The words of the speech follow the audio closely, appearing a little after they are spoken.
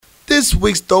This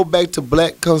week's Throwback to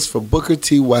Black comes from Booker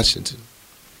T. Washington.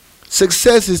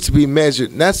 Success is to be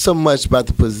measured not so much by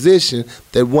the position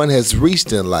that one has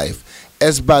reached in life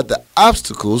as by the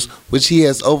obstacles which he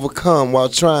has overcome while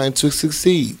trying to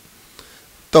succeed.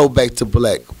 Throwback to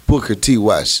Black, Booker T.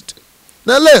 Washington.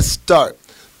 Now let's start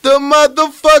the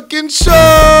motherfucking show!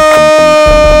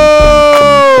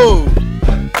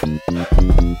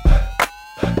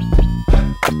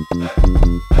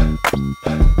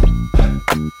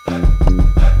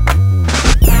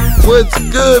 What's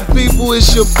good, people?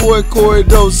 It's your boy Corey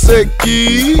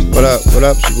Dosecki. What up? What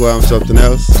up? Your boy, I'm something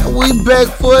else. We back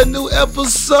for a new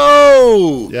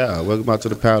episode. Yeah, welcome out to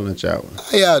the Power Lunch Hour.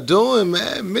 How y'all doing,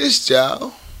 man? Missed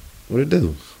y'all. What it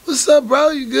do? What's up, bro?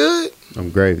 You good? I'm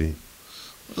gravy.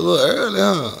 A little early,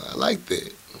 huh? I like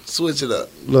that. Switch it up.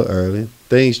 A little early.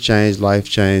 Things change, life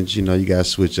change. You know, you gotta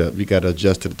switch up. You gotta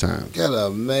adjust to the times. Gotta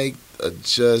make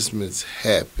adjustments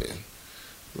happen.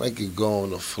 Make it go on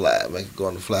the fly.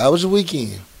 How was your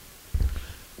weekend?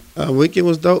 Weekend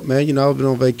was dope, man. You know, I've been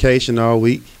on vacation all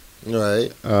week.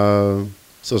 Right. So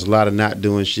it's a lot of not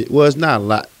doing shit. Well, it's not a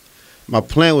lot. My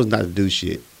plan was not to do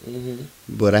shit,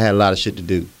 but I had a lot of shit to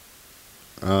do.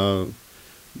 But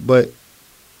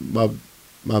my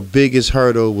biggest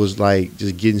hurdle was like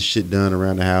just getting shit done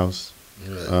around the house.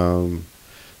 Right.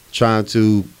 Trying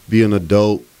to be an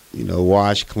adult, you know,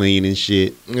 wash, clean, and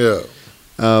shit. Yeah.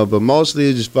 But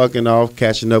mostly just fucking off,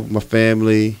 catching up with my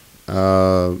family,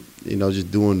 you know, just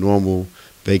doing normal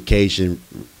vacation,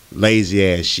 lazy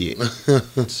ass shit.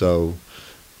 So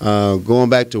going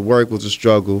back to work was a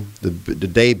struggle. The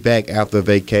day back after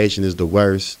vacation is the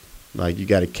worst. Like, you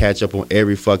got to catch up on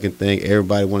every fucking thing.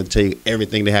 Everybody want to tell you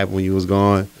everything that happened when you was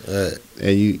gone. Right.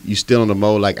 And you still in the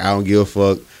mode like, I don't give a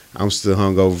fuck. I'm still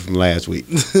hungover from last week.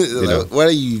 You know? Why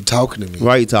are you talking to me?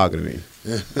 Why are you talking to me?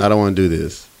 I don't want to do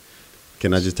this.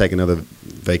 Can I just take another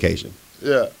vacation?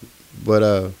 Yeah.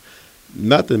 But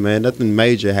nothing, man. Nothing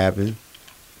major happened.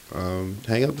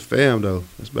 Hang out with the fam, though.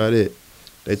 That's about it.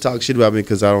 They talk shit about me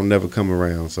because I don't never come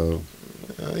around, so.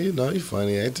 You know, you're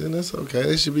funny acting. That's okay.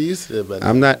 They should be used to it by now.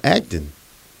 I'm not acting.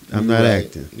 I'm not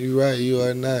acting. You're right. You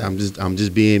are not. I'm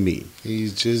just being me.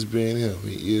 He's just being him.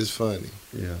 He is funny.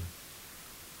 Yeah.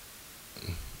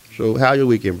 So, how your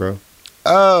weekend, bro?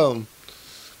 Our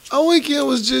weekend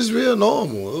was just real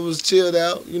normal. It was chilled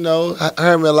out, you know.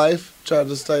 Hermit life. Tried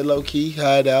to stay low key,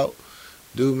 hide out,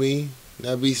 do me,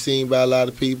 not be seen by a lot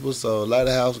of people. So a lot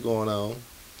of house going on.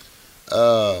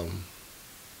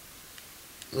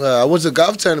 I went to a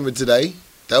golf tournament today.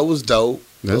 That was dope.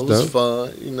 That was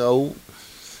fun. You know,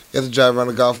 you have to drive around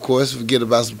the golf course, forget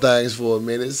about some things for a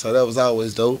minute. So that was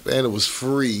always dope, and it was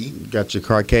free. You got your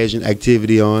Caucasian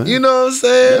activity on. You know what I'm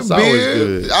saying? That's always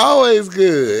good. Always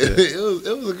good. Yeah.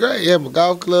 It was great. You had my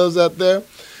golf clubs out there.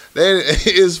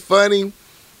 It's funny,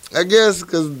 I guess,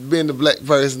 because being the black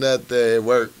person out there at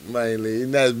work mainly,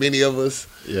 not as many of us.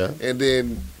 Yeah. And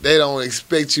then they don't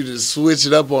expect you to switch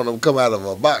it up on them, come out of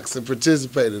a box and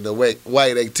participate in the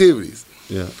white activities.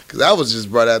 Yeah. Because I was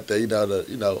just brought out there, you know,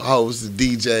 to host,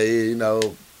 the DJ, you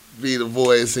know, be the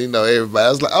voice, you know, everybody. I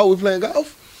was like, oh, we playing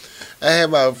golf? I had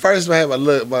my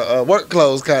work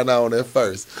clothes kind of on at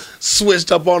first.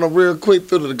 Switched up on them real quick,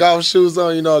 threw the golf shoes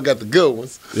on. You know, I got the good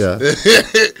ones. Yeah.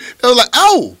 I was like,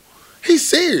 oh, he's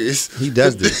serious. He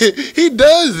does this. He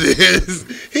does this.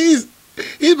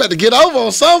 He's about to get over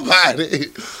on somebody.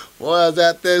 Boy, I was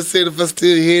out there sitting for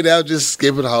still head out, just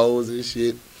skipping holes and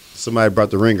shit. Somebody brought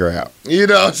the ringer out. You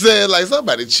know what I'm saying? Like,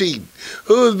 somebody cheating.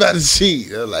 Who was about to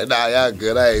cheat? I was like, nah, y'all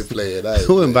good. I ain't playing.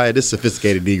 Who invited this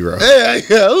sophisticated Negro? Yeah.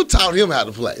 Who taught him how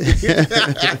to play?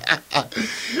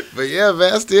 But yeah,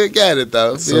 man, I still got it,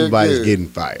 though. Somebody's getting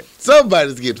fired.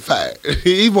 Somebody's getting fired.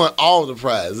 He won all the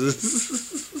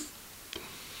prizes.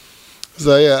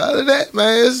 So, yeah, other than that,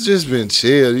 man, it's just been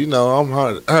chill. You know, I'm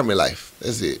hermit life.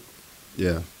 That's it.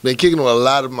 Yeah. Been kicking with a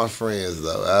lot of my friends,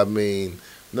 though. I mean,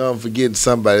 no, I'm forgetting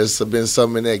somebody. There's been so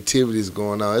many activities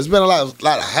going on. It's been a lot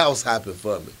of house hopping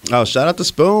for me. Oh, shout out to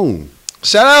Spoon.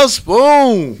 Shout out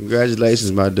Spoon.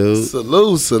 Congratulations, my dude.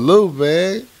 Salute,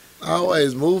 man.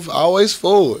 Always move, always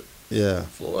forward. Yeah.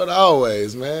 Forward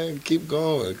always, man. Keep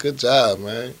going. Good job,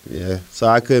 man. Yeah. So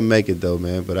I couldn't make it, though,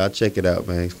 man, but I'll check it out,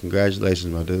 man.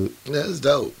 Congratulations, my dude. Yeah, it's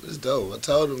dope. It's dope. I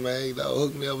told him, man,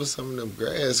 hook me up with some of them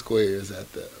grass squares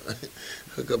out there.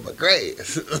 Hook up my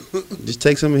grass. Just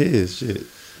take some of his shit.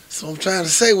 That's what I'm trying to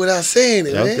say without saying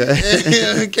it,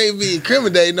 man. Can't be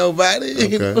incriminating nobody. Okay.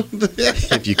 You know?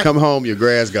 If you come home, your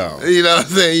grass gone. You know what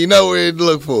I'm saying? You know where to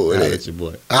look for it. Holla at your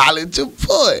boy. Holla at your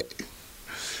boy.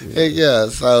 Yeah,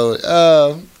 so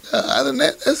other than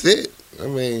that, that's it. I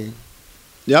mean.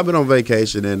 Yeah, I've been on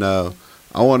vacation, and I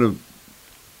want to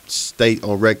state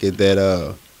on record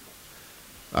that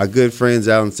our good friends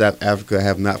out in South Africa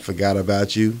have not forgot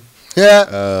about you.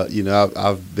 Yeah. You know,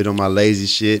 I've been on my lazy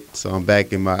shit, so I'm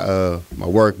back in my my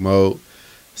work mode.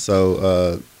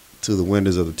 So to the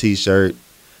winners of the T-shirt,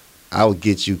 I will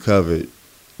get you covered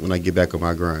when I get back on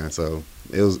my grind. So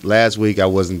it was last week. I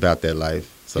wasn't about that life.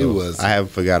 So He was. I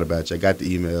haven't forgot about you. I got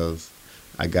the emails.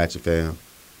 I got you, fam.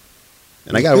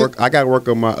 And I gotta work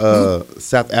on my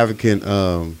South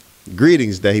African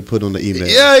greetings that he put on the email.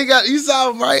 Yeah, you saw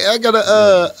him, right? I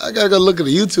gotta go look at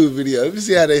the YouTube video. Let me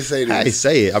see how they say this. How they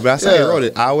say it? I mean, I saw he wrote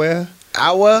it. Awe.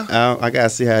 Awa. I gotta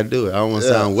see how to do it. I don't want to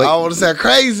sound I weak. don't want to sound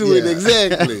crazy with it, Yeah.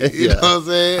 exactly. You Yeah. know what I'm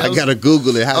saying? I gotta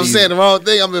Google it. How I'm do you- saying the wrong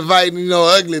thing. I'm inviting,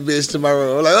 ugly bitch to my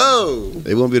room. I'm like, oh,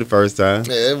 It won't be the first time.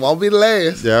 yeah, it won't be the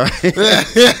last. Yeah, right?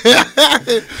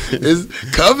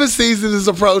 It's cuffing season is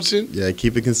approaching. Yeah,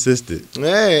 keep it consistent.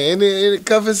 Man, any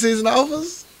cuffing season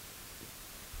offers?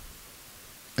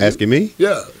 Asking me?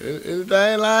 Yeah,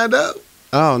 anything lined up?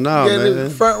 Oh no, Got any man.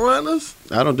 front runners?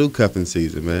 I don't do cuffing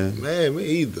season, man. Man, me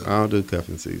either. I don't do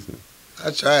cuffing season.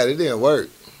 I tried. It didn't work.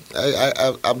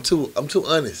 I'm too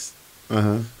honest.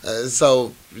 Uh-huh.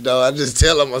 So I just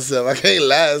tell myself I can't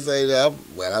lie and say that.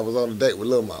 I was on a date with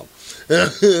Lil Mama.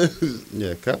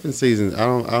 Yeah, cuffing season. I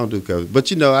don't do cuffing. But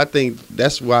I think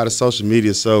that's why the social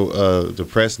media is so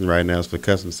depressing right now is for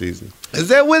cuffing season. Is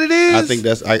that what it is? I think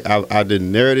that's I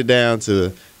didn't narrow it down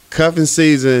to cuffing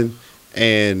season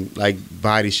and like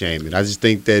body shaming. I just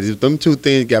think that them two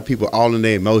things got people all in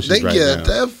their emotions they right get now.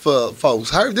 that for folks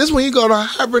hurt. This when you go to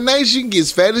hibernation, you can get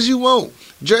as fat as you want,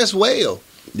 dress well.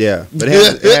 Yeah, but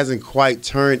it hasn't quite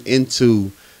turned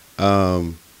into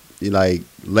like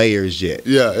layers yet.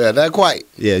 Yeah, not quite.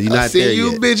 Yeah, you're I not see there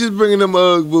you yet. bitches bringing them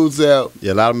Ugg boots out.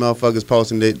 Yeah, a lot of motherfuckers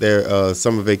posting their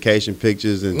summer vacation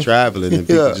pictures and traveling, and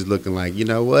people Yeah. just looking like, you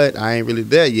know what, I ain't really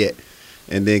there yet.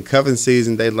 And then cuffing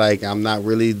season, they like, I'm not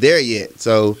really there yet.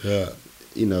 So, Yeah,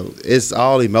 it's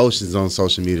all emotions on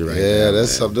social media right now. yeah.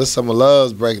 That's man. some of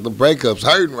love's break. The breakups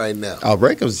hurting right now. Oh,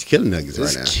 breakups is killing niggas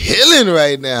It's right now. killing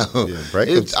right now. Yeah,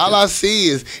 breakups All I see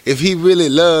is if he really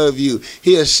love you,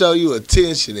 he'll show you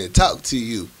attention and talk to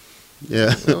you.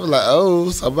 Yeah. I was like, oh,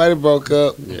 somebody broke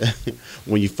up. Yeah.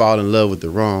 When you fall in love with the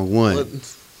wrong one, What?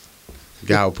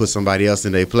 God will put somebody else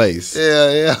in their place.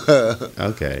 Yeah.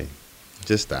 Okay.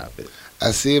 Just stop it. I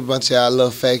see a bunch of y'all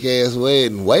little fake ass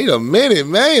wedding. Wait a minute,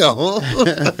 man.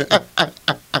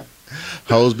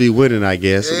 Hoes be winning, I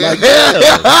guess. Like,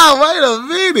 Wait a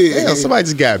minute. damn, somebody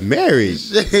just got married.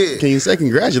 Shit. Can you say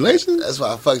congratulations? That's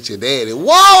why I fucked your daddy.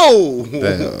 Whoa,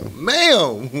 Damn.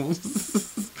 ma'am.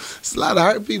 It's a lot of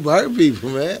hurt people,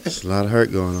 man. There's a lot of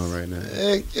hurt going on right now.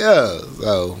 Heck yeah.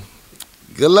 So,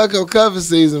 good luck on cuffing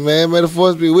season, man. May the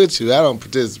force be with you. I don't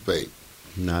participate.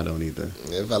 No, I don't either.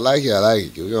 If I like you, I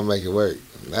like it. We're going to make it work.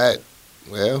 If not,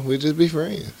 well, we'll just be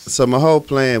friends. So my whole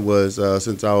plan was,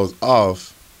 since I was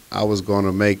off, I was going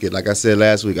to make it, like I said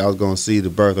last week, I was going to see The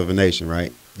Birth of a Nation,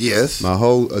 right? Yes. My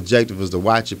whole objective was to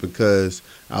watch it because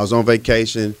I was on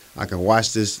vacation. I can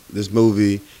watch this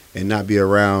movie and not be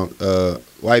around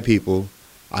white people.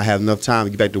 I have enough time to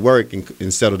get back to work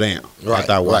and settle down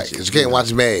after I watch it. Because you can't watch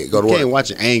it mad. Go to You work. can't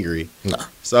watch it angry. Nah.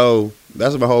 So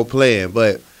that's my whole plan.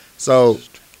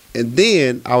 And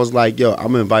then I was like, yo, I'm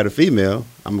going to invite a female.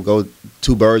 I'm going to go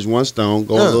 2 birds, 1 stone,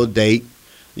 go on a little date,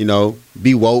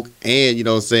 be woke and, you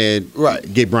know what I'm saying,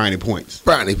 Right. get brownie points.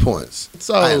 Brownie points.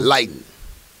 So, I enlightened.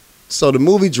 so the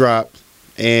movie dropped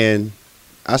and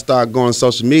I started going on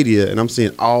social media and I'm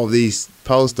seeing all these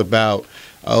posts about,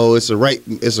 oh, it's a rape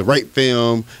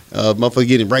film, motherfucker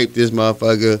getting raped, this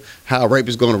motherfucker, how a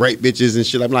rapist going to rape bitches and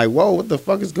shit. I'm like, whoa, what the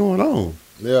fuck is going on?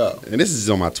 Yeah. And this is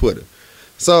on my Twitter.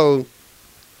 So,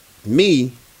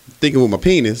 me thinking with my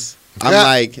penis, I'm Yeah.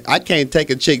 like, I can't take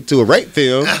a chick to a rape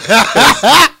film.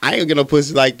 I ain't gonna get no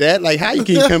pussy like that. Like, how you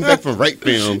keep coming back from rape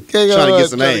film Can't go trying to out get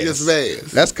some trying to ass? get some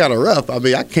ass. That's kind of rough. I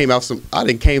mean, I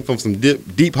done came from some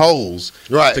deep holes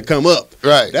Right. to come up.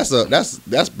 Right. That's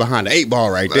behind the 8 ball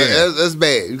right there. That's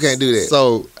bad. You can't do that.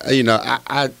 So,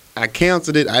 I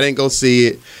canceled it. I didn't go see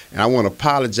it, and I want to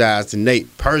apologize to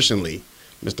Nate personally.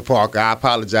 Mr. Parker, I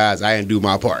apologize. I didn't do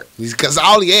my part. Because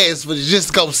all he asked was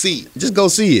just go see it. Just go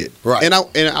see it. Right. And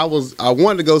I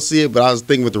wanted to go see it, but I was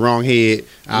thinking with the wrong head.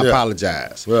 I Yeah.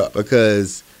 apologize. Yeah.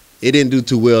 Because it didn't do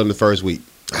too well in the first week.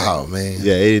 Oh, man.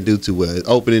 Yeah, it didn't do too well. The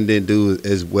opening didn't do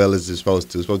as well as it's supposed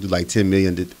to. It's supposed to do like 10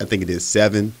 million. I think it did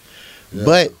 7. Yeah.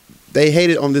 But they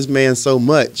hated on this man so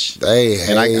much. They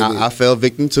And hated I fell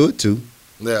victim to it too.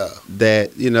 Yeah.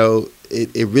 That,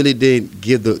 it really didn't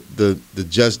give the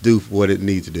just due for what it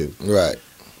needs to do. Right.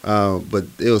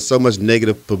 But there was so much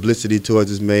negative publicity towards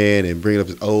this man and bringing up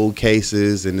his old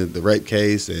cases and the rape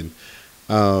case. And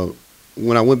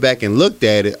when I went back and looked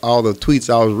at it, all the tweets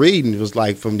I was reading was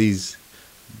like from the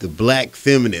black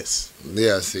feminists.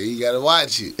 Yeah, see, you gotta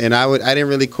watch it. And I didn't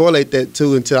really correlate that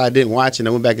to until I didn't watch it. And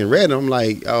I went back and read it. I'm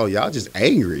like, oh, y'all just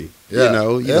angry.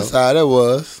 Yeah, that's how that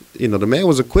was. The man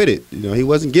was acquitted. He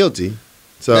wasn't guilty.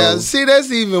 So now, see,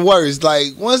 that's even worse.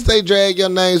 Like once they drag your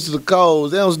names to the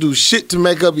coals, they don't do shit to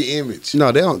make up your image.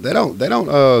 No, they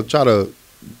don't try to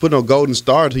put no golden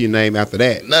star to your name after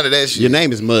that. None of that shit. Your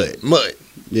name is Mud. Mud.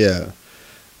 Yeah.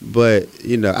 But,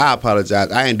 I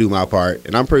apologize. I didn't do my part.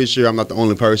 And I'm pretty sure I'm not the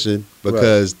only person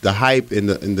because the hype and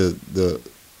the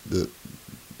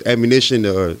ammunition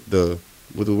or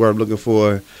what the word I'm looking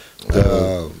for,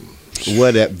 that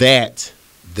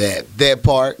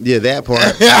part. Yeah, that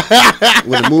part.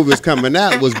 When the movie was coming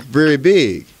out was very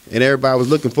big. And everybody was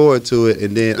looking forward to it.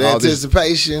 And then the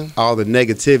anticipation. All the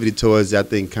negativity towards it, I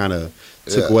think, kind of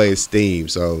took away its steam.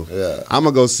 So I'm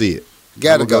going to go see it.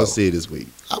 Gotta go see it this week.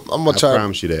 I'm gonna try. I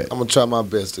promise you that. I'm gonna try my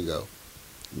best to go.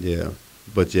 Yeah,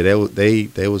 but they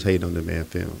was hating on the man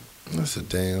film. That's a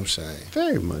damn shame.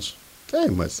 Very much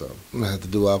so. I'm gonna have to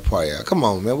do our part. Y'all. Come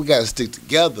on, man. We gotta stick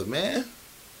together, man.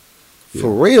 Yeah.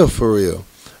 For real.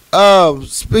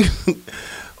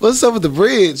 What's up with the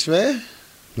bridge, man?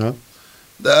 Huh?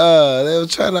 They were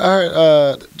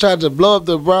trying to blow up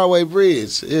the Broadway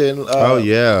bridge. Oh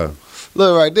yeah.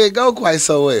 Look right there, go quite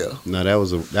so well. No, that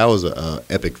was a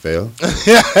epic fail.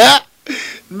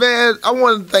 Man, I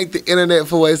want to thank the internet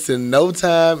for wasting no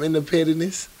time in the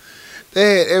pettiness.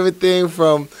 They had everything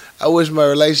from I wish my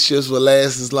relationships would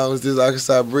last as long as this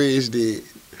Arkansas Bridge did.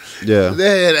 Yeah.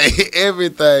 They had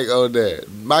everything on there.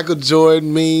 Michael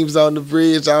Jordan memes on the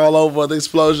bridge all over where the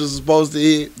explosions are supposed to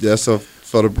hit. Yeah, so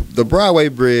the Broadway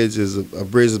Bridge is a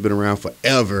bridge that's been around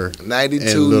forever.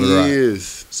 92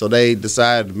 years. So they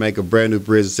decided to make a brand new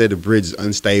bridge. They said the bridge is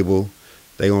unstable.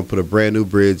 They're going to put a brand new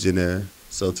bridge in there.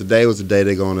 So today was the day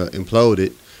they're going to implode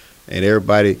it. And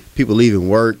people leaving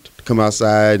work to come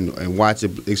outside and watch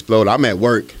it explode. I'm at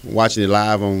work watching it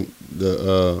live on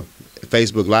the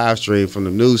Facebook live stream from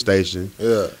the news station.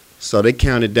 Yeah. So they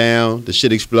counted down. The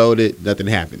shit exploded. Nothing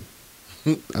happened.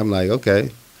 I'm like,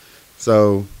 okay.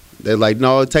 So they're like,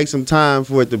 no, it takes some time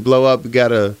for it to blow up. You got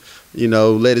to,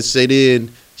 let it sit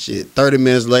in. Shit, 30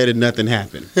 minutes later, nothing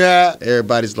happened. Yeah.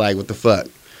 Everybody's like, what the fuck?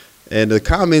 And the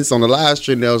comments on the live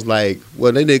stream, they was like,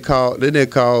 well, they didn't call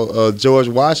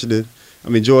George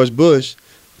Bush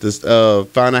to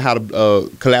find out how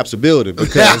to collapse a building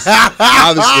because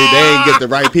obviously they didn't get the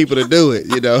right people to do it,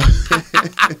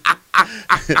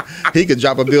 He could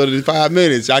drop a building in 5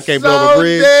 minutes. I can't blow up a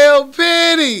bridge. So damn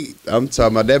petty. I'm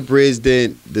talking about that bridge.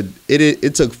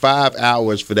 It took 5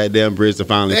 hours for that damn bridge to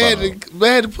finally fall. They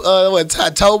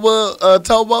had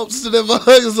towboats to them or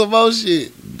some more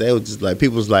shit. They was just like,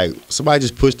 people was like, somebody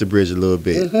just push the bridge a little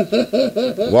bit.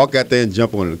 Walk out there and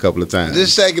jump on it a couple of times.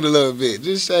 Just shake it a little bit.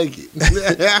 Just shake it.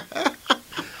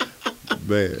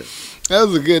 Man. That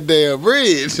was a good damn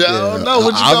bridge. I don't know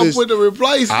what you gonna put to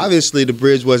replace it. Obviously, the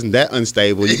bridge wasn't that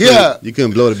unstable. You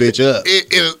couldn't blow the bitch up.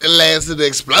 It lasted an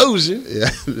explosion. Yeah,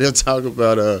 they'll talk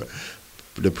about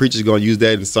the preacher's gonna use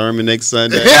that in sermon next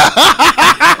Sunday.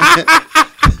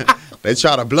 They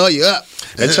try to blow you up.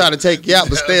 They try to take you out,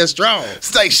 but stay strong.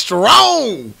 Stay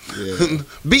strong. Yeah.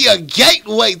 Be a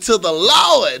gateway to the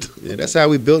Lord. Yeah, that's how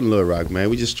we built in Little Rock, man.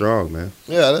 We just strong, man.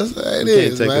 Yeah, that's how it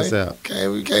is, man. Can't take us out.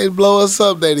 We can't blow us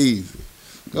up that easy.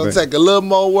 Gonna take a little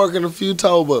more work and a few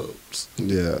towboats.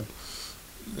 Yeah.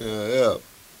 Yeah.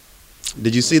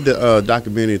 Did you see the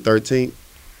documentary 13th?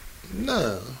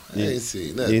 No, I ain't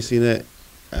seen that. You ain't seen that?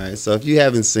 All right, so if you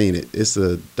haven't seen it, it's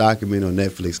a documentary on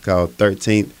Netflix called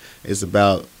 13th. It's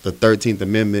about the 13th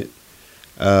Amendment,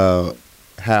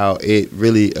 how it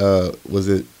really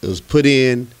was put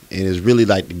in, and is really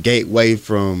like the gateway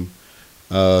from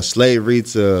slavery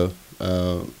to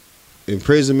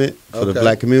imprisonment for the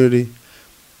black community.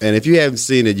 And if you haven't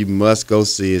seen it, you must go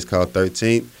see it. It's called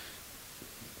 13th.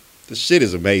 The shit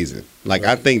is amazing. Like,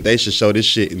 I think they should show this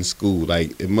shit in school.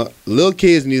 Like, little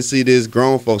kids need to see this.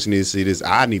 Grown folks need to see this.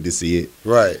 I need to see it.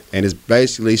 Right. And it's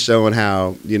basically showing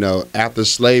how, after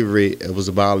slavery was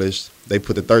abolished, they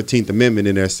put the 13th Amendment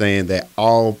in there saying that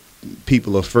all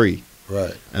people are free.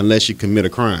 Right. Unless you commit a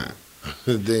crime.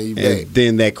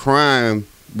 Then that crime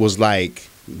was like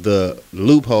the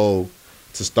loophole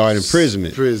to start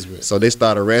imprisonment. So they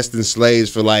started arresting slaves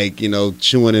for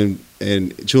chewing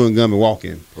chewing gum and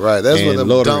walking. Right, that's when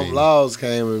the dumb laws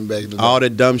came in back then. All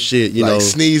that dumb shit, like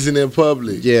sneezing in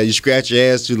public. Yeah, you scratch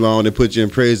your ass too long, they put you in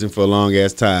prison for a long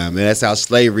ass time. And that's how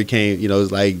slavery came,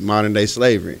 it's like modern day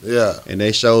slavery. Yeah. And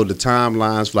they showed the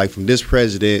timelines from this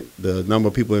president, the number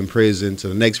of people in prison to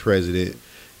the next president.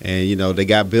 And you know they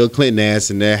got Bill Clinton ass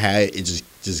in there. How it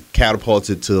just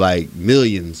catapulted to like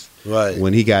millions. Right.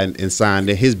 When he got and signed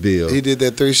his bill. He did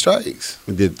that 3 strikes.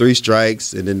 He did 3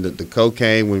 strikes, and then the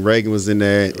cocaine when Reagan was in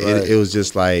there. Right. It was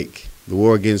just like the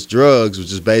war against drugs was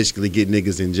just basically getting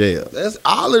niggas in jail. That's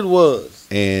all it was.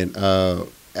 And I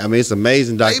mean, it's an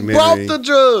amazing They documentary. brought the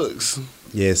drugs.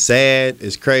 Yeah, it's sad,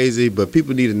 it's crazy, but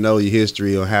people need to know your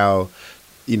history on how,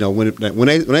 you know, when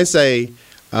they say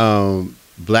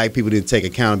black people didn't take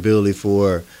accountability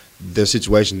for the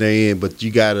situation they're in, but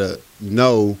you gotta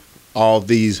know all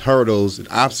these hurdles and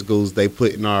obstacles they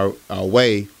put in our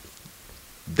way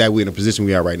that we're in a position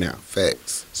we are right now.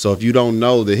 Facts. So if you don't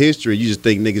know the history, you just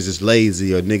think niggas is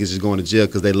lazy or niggas is going to jail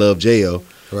because they love jail.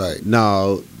 Right.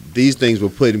 No, these things were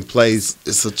put in place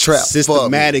It's a trap.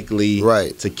 systematically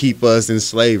Right. to keep us in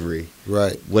slavery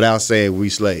Right. without saying we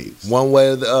slaves. One way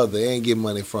or the other, they ain't getting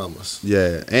money from us.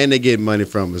 Yeah, and they get money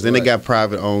from us. Then Right. they got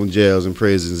private-owned jails and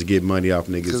prisons to get money off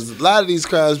niggas. Because a lot of these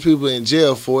crimes people in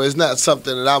jail for, it's not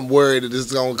something that I'm worried that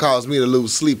it's going to cause me to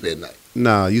lose sleep at night.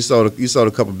 Nah, you sold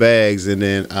a couple bags, and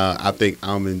then I think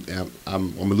I'm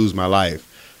gonna lose my life.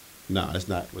 Nah, that's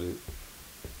not what it.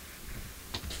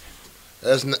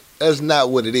 That's not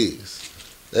what it is.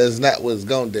 That's not what it's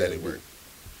going to do.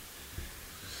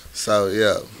 So,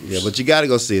 yeah. Yeah, but you got to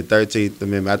go see it. 13th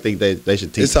Amendment. I think they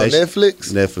should teach. It's on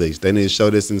Netflix? Netflix. They need to show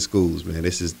this in schools, man.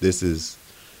 It's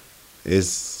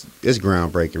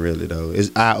groundbreaking, really, though.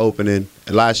 It's eye-opening.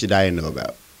 A lot of shit I didn't know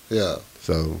about. Yeah.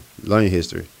 So, learn your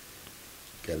history.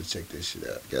 Gotta check this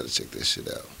shit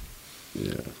out.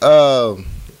 Yeah.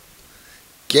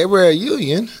 Gabrielle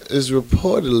Union is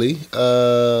reportedly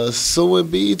suing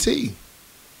BET.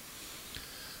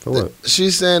 For what?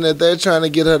 She's saying that they're trying to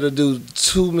get her to do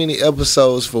too many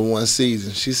episodes for one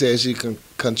season. She said she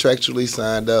contractually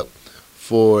signed up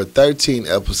for 13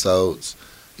 episodes,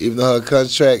 even though her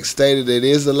contract stated it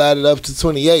is allotted up to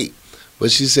 28. But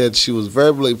she said she was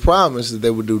verbally promised that they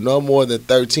would do no more than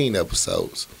 13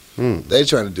 episodes. They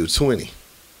trying to do 20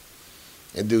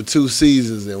 and do 2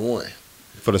 seasons in one.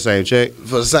 For the same check?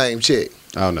 For the same check.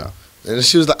 Oh, no. And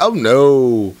she was like, oh,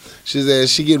 no. She said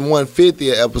she getting 150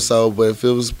 an episode, but if it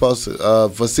was supposed to,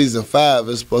 for season 5,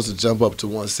 it's supposed to jump up to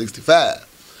 165.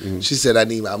 Mm-hmm. She said, I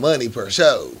need my money per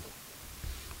show.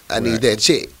 I need that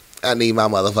check. I need my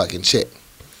motherfucking check.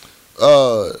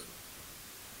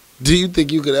 Do you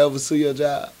think you could ever sue your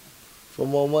job for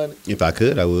more money? If I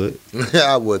could, I would.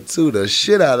 I would sue the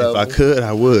shit out of If I them. could,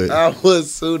 I would. I would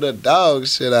sue the dog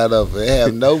shit out of it.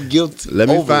 Have no guilt. Let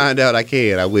me over find out I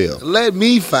can. I will. it. Let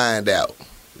me find out.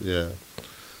 Yeah.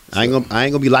 I ain't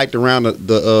gonna be liked around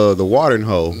the watering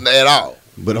hole, At all.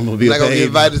 but I'm gonna be Not gonna get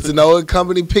invited to no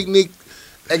company picnic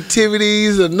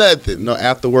activities or nothing. No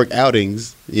after work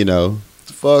outings, you know.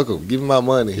 Fuck them. Give me my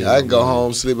money. Yeah, I can go man.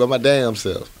 home, sleep by my damn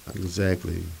self.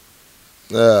 Exactly.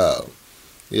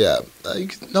 Yeah.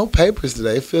 No papers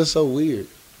today. It feels so weird.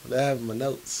 I have my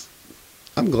notes.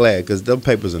 I'm glad because them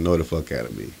papers annoy the fuck out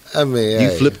of me. I mean, You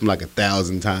hey, flipped them like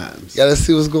 1,000 times. gotta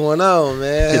see what's going on,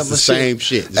 man. I have It's my the same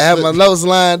shit. I have my notes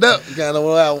lined up. Kind of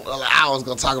I was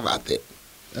gonna talk about that.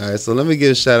 All right, so let me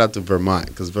give a shout out to Vermont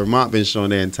because Vermont been showing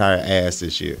their entire ass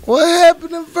this year. What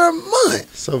happened in Vermont?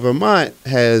 So Vermont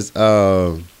has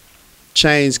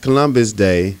changed Columbus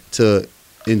Day to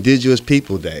Indigenous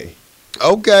People Day.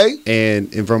 Okay.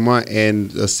 And in Vermont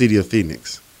and the city of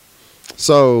Phoenix.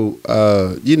 So,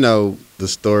 you know, the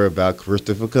story about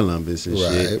Christopher Columbus and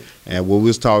shit. Right. And what we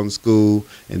was taught in school.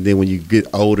 And then when you get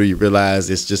older, you realize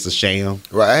it's just a sham.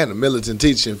 Right, I had a militant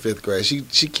teacher in 5th grade. She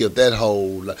killed that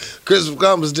whole. Christopher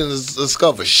Columbus didn't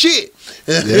discover shit.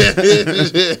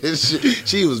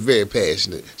 she was very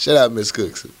passionate. Shout out Miss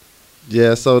Cookson.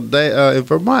 Yeah, so they in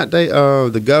Vermont,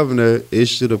 the governor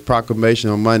issued a proclamation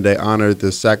on Monday honoring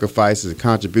the sacrifices and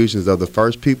contributions of the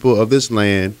first people of this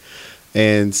land,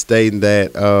 and stating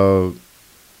that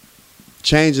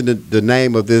changing the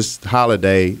name of this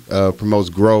holiday promotes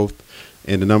growth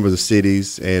in the number of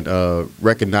cities and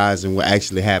recognizing what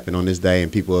actually happened on this day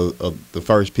and people of the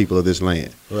first people of this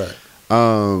land. Right.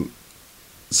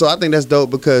 So I think that's dope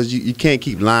because you can't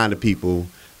keep lying to people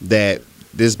that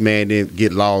this man didn't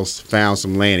get lost, found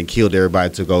some land, and killed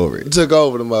everybody, took over it. Took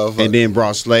over the motherfucker. And then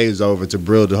brought slaves over to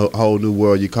build the whole new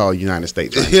world you call United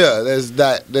States. Right? Yeah, that's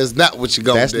not what you're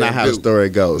going to do. That's not how the story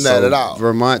goes. Not So at all.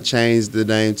 Vermont changed the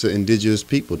name to Indigenous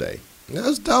People Day.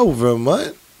 That's dope,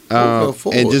 Vermont. Moving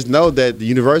forward. And just know that the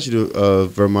University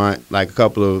of Vermont, like a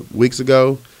couple of weeks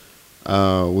ago,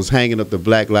 was hanging up the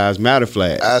Black Lives Matter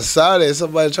flag. I saw that.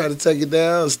 Somebody tried to take it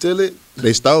down, steal it.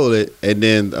 They stole it, and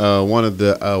then one of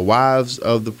the wives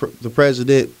of the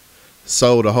president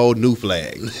sold a whole new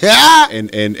flag Yeah. and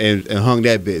hung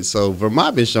that bitch. So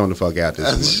Vermont been showing the fuck out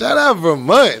this one. Shut up,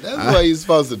 Vermont. That's what you're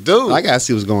supposed to do. I gotta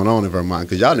see what's going on in Vermont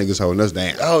because y'all niggas holding us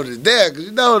down. Hold it there, because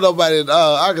you know nobody in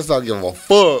Arkansas give a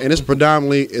fuck. And it's a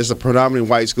predominantly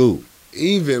white school.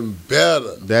 Even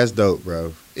better. That's dope,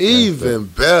 bro. Even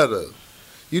better.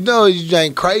 You know you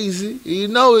ain't crazy. You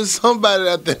know it's somebody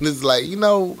out there that's like, you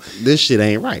know, This shit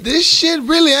ain't right. this shit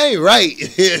really ain't right.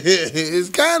 It's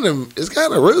kind of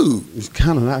rude. It's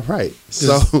kind of not right.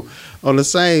 So on the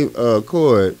same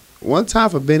chord, one time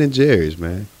for Ben and Jerry's,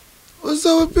 man. What's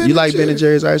up with Ben? You like Ben and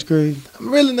Jerry's ice cream? I'm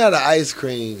really not an ice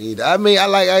cream eater. I mean, I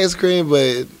like ice cream,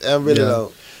 but I really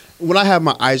don't. When I have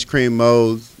my ice cream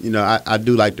modes, you know, I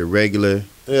do like the regular.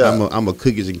 Yeah. I'm a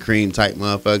cookies and cream type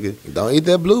motherfucker. Don't eat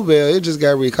that bluebell. It just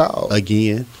got recalled.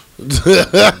 Again.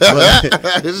 But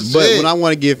But when I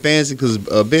want to get fancy, because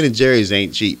Ben and Jerry's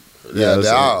ain't cheap. You know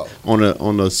they're all.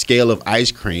 on the scale of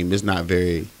ice cream, it's not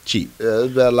very cheap. Yeah,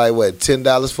 it's about like what,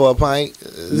 $10 for a pint?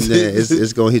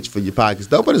 It's gonna hit you for your pockets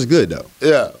though, but it's good though.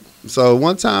 Yeah. So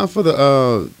one time for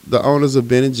the owners of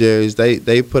Ben and Jerry's,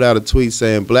 they put out a tweet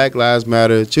saying Black Lives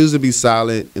Matter. Choose to be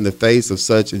silent in the face of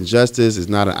such injustice is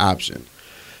not an option.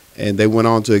 And they went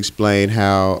on to explain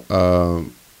how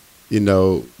you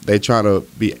know, they trying to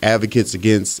be advocates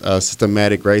against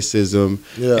systematic racism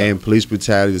and police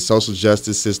brutality. The social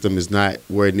justice system is not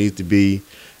where it needs to be,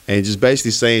 and just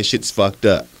basically saying shit's fucked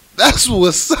up. That's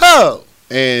what's up.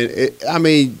 And I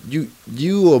mean,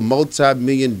 you a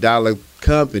multi-million-dollar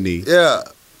company. Yeah.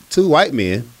 Two white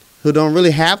men who don't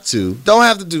really have to. Don't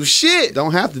have to do shit.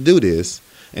 Don't have to do this.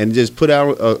 And just put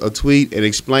out a tweet and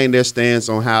explain their stance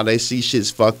on how they see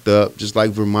shit's fucked up, just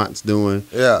like Vermont's doing.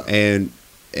 Yeah.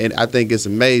 And I think it's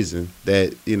amazing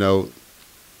that, you know,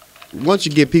 once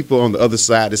you get people on the other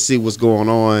side to see what's going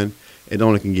on, it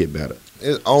only can get better.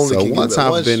 It only So can one get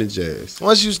time better. for Ben and Jerry's.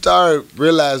 Once you start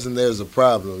realizing there's a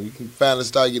problem, you can finally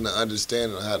start getting an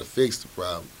understanding of how to fix the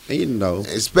problem. And you know,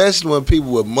 Especially when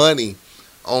people with money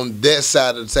on that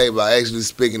side of the table are actually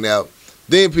speaking out.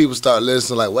 Then people start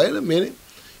listening like, wait a minute.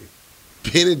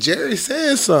 Ben and Jerry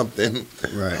saying something.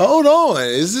 right. Hold on.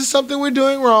 Is this something we're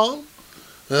doing wrong?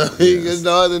 Because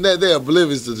no other than that, they're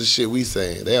oblivious to the shit we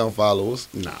saying. They don't follow us.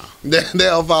 Nah. They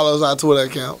don't follow us on Twitter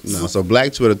accounts. No. So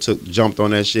Black Twitter jumped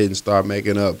on that shit and started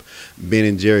making up Ben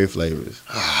and Jerry flavors.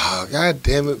 Oh, God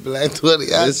damn it, Black Twitter.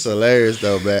 It's hilarious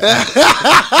though, man.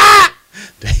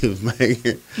 They was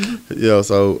making,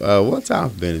 So one time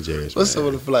for Ben and Jerry's. What's man. some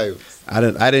of the flavors? I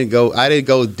didn't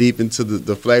go deep into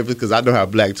the flavors because I know how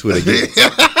Black Twitter gets.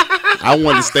 I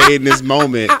want to stay in this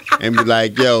moment and be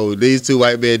like, yo, these two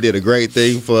white men did a great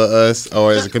thing for us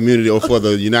or as a community or for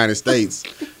the United States.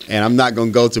 And I'm not going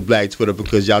to go to Black Twitter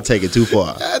because y'all take it too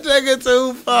far. I take it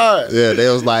too far. Yeah, they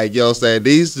was like, yo, saying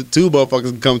these two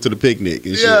motherfuckers can come to the picnic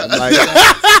and shit. Yeah. I'm like,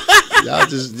 y'all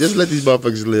just let these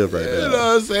motherfuckers live right You now. know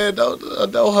what I'm saying?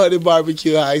 Don't honey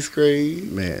barbecue ice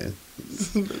cream. Man.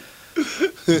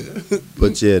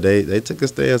 But yeah, they took a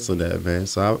stance on that, man.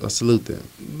 So I salute them.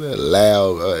 That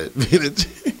loud.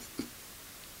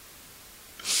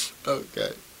 Okay.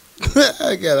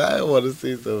 I want to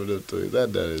see some of them tweets. I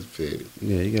know it's petty.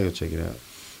 Yeah, you gotta go check it out.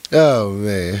 Oh,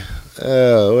 man.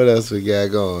 Oh, what else we got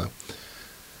going?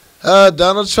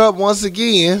 Donald Trump, once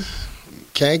again,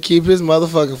 can't keep his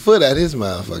motherfucking foot out his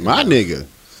motherfucking My mouth. nigga,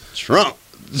 Trump.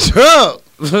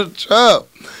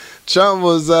 Trump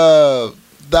was,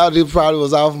 thought he probably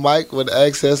was off mic with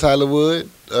Access Hollywood,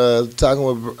 talking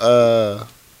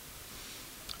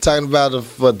about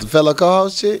the fellow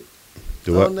co-host chick.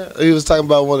 Do what? On there. He was talking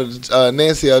about one of the,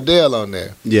 Nancy O'Dell on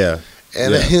there. Yeah.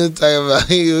 And Yeah. he was talking about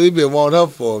he been wanting her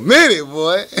for a minute,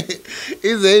 boy.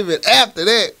 He said he been after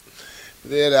that.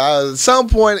 Then at some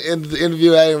point in the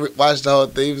interview, I didn't watch the whole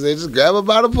thing. He said, just grab her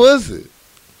by the pussy.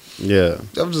 Yeah.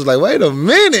 I'm just like, wait a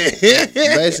minute.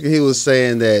 Basically, he was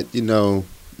saying that, you know,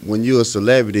 when you're a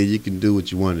celebrity, you can do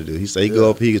what you want to do. He said he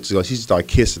go up, he start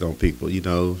kissing on people, you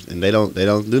know, and they don't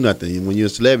do nothing. When you're a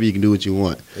celebrity, you can do what you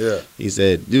want. Yeah. He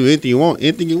said, do anything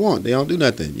you want. They don't do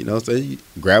nothing, you know. So you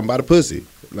grab them by the pussy.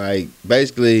 Like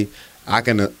basically, I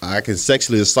can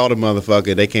sexually assault a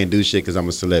motherfucker. They can't do shit because I'm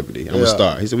a celebrity. I'm a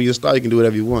star. He said, when you're a star, you can do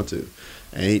whatever you want to.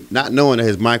 And he, not knowing that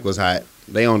his mic was hot,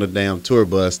 they on the damn tour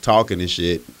bus talking and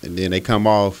shit, and then they come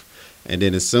off, and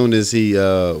then as soon as he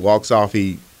walks off,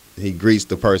 he greets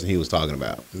the person he was talking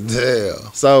about. Damn.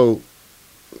 So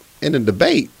in the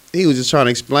debate, he was just trying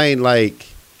to explain, like,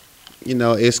 you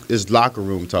know, it's locker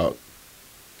room talk.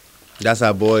 That's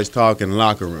how boys talk in the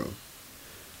locker room.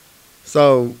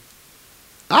 So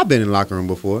I've been in the locker room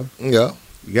before. Yeah.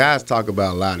 Guys talk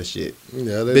about a lot of shit.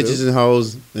 Yeah, they Bitches and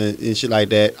hoes and shit like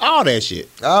that. All that shit.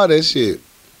 All that shit.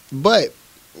 But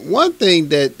one thing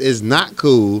that is not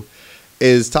cool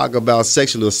is talk about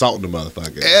sexually assaulting the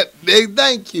motherfucker.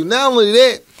 Thank you. Not only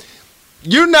that,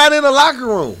 you're not in a locker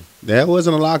room. That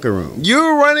wasn't a locker room.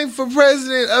 You're running for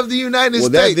president of the United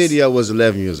States. That video was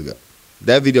 11 years ago.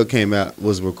 That video came out,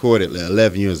 was recorded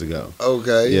 11 years ago.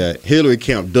 Okay. Yeah, Hillary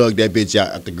Camp dug that bitch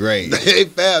out at the grave. They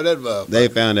found that motherfucker. They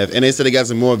found that. And they said they got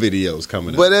some more videos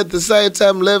coming But up. at the same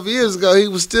time, 11 years ago, he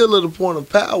was still at a point of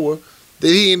power that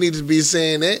he didn't need to be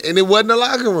saying that. And it wasn't a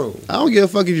locker room. I don't give a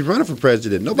fuck if you're running for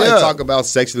president. Nobody talk about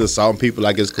sexually assaulting people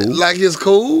like it's cool. Like it's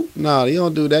cool? No, you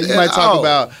don't do that. You might talk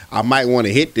about, I might want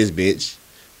to hit this bitch.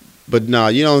 But no,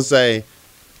 you don't say,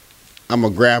 I'm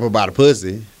going to grab her by the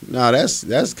pussy. No,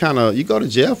 that's kind of, you go to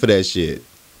jail for that shit.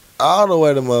 All the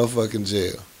way to motherfucking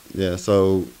jail. Yeah,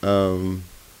 so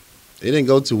it didn't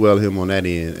go too well him on that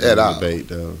end At all. debate,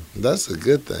 though. That's a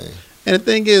good thing. And the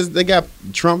thing is, they got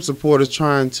Trump supporters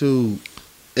trying to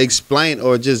explain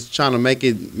or just trying to make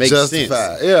it make sense.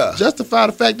 Yeah. Justify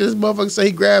the fact that this motherfucker say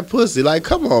he grabbed pussy. Like,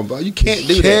 come on, bro. You can't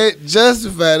do that. Can't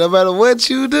justify it. No matter what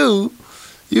you do,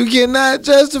 you cannot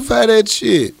justify that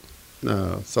shit.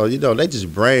 No. So, they just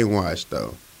brainwashed,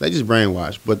 though. They just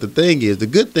brainwashed. But the thing is, the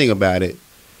good thing about it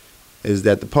is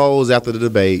that the polls after the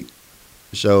debate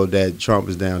showed that Trump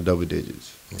is down double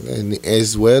digits. And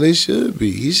as well he should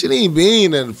be. He shouldn't even be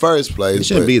in the first place. He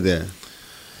shouldn't be there.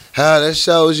 How that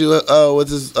shows you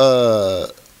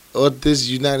what this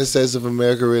United States of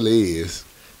America really is.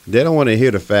 They don't want to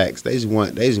hear the facts. They just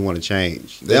want to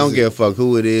change. They don't give a fuck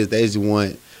who it is. They just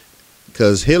want,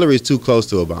 because Hillary's too close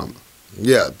to Obama.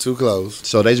 Yeah, too close.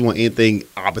 So they just want anything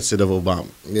opposite of Obama.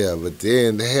 Yeah, but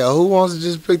then, hell, who wants to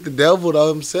just pick the devil to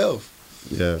himself?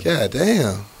 Yeah. God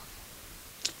damn.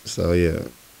 So, yeah.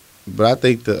 But I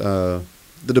think the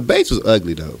debates was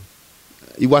ugly, though.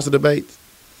 You watched the debates?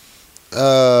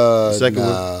 Second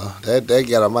one? That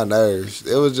got on my nerves.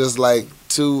 It was just like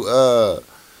two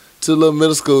little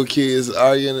middle school kids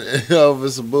arguing over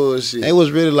some bullshit. It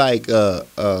was really like a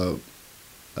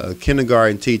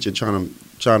kindergarten teacher trying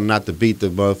not to beat the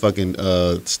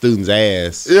motherfucking student's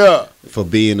ass. Yeah. For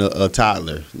being a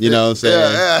toddler. You know what I'm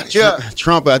saying? Yeah.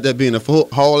 Trump out there being a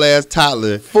whole ass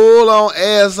toddler. Full on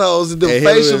assholes and the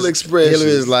facial expressions.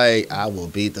 Hillary is like, I will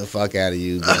beat the fuck out of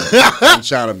you. But I'm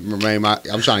trying to keep my job.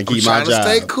 I'm trying to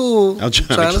stay cool. I'm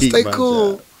trying to stay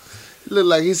cool. Look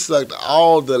like he sucked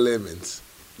all the lemons.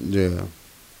 Yeah.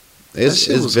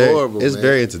 It's horrible. It's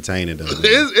very entertaining though.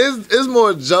 It's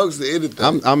more jokes than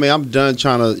anything. I'm done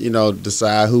trying to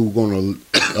decide who's gonna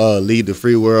lead the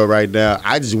free world right now.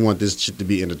 I just want this shit to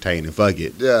be entertaining. Fuck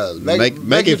it. Yeah,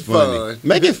 make it funny.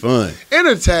 Make it fun.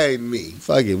 Entertain me.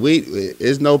 Fuck it.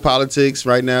 It's no politics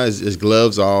right now. It's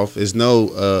gloves off. It's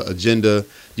no agenda.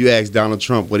 You ask Donald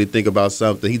Trump what he think about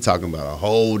something, he talking about a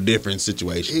whole different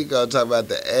situation. He gonna talk about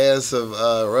the ass of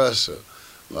Russia.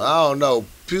 Well, I don't know.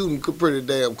 Putin pretty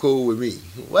damn cool with me.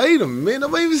 Wait a minute.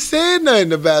 Nobody even said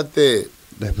nothing about that.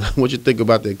 What you think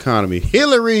about the economy?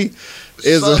 Hillary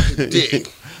is a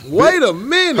dick. Wait a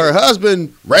minute. Her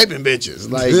husband raping bitches.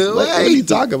 Like, what are you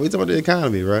talking about? We talking about the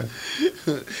economy, right?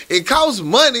 It costs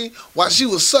money while she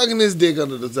was sucking his dick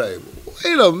under the table.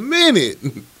 Wait a minute.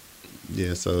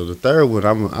 Yeah, so the third one,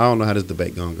 I don't know how this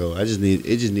debate gonna go. It just need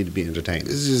to be entertaining. It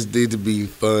just need to be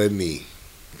funny.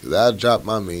 Cause I dropped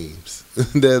my memes.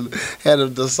 That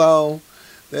had the song,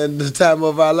 then The Time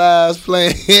of Our Lives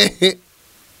playing. They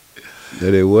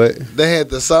did what? They had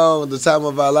the song, The Time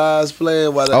of Our Lives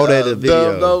playing while they had the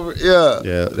video. dubbed over. Yeah.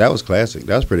 Yeah, that was classic.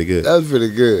 That was pretty good.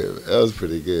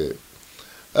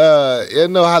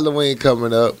 Halloween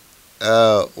coming up.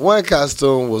 One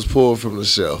costume was pulled from the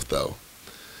shelf, though.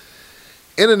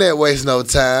 Internet wastes no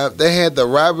time. They had the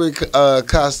robbery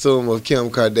costume of Kim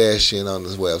Kardashian on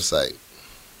this website.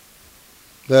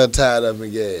 They're tied up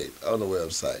and gagged on the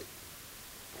website.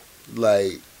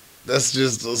 Like, that's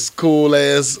just a cool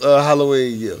ass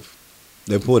Halloween gift.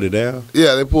 They pulled it down?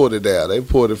 Yeah, they pulled it down. They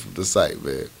pulled it from the site,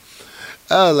 man.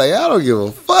 I was like, I don't give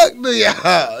a fuck, do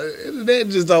y'all? Internet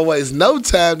just don't waste no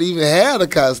time to even have the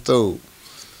costume.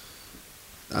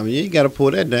 I mean, you ain't got to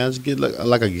pull that down. Just get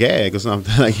like a gag or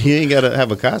something. Like, you ain't got to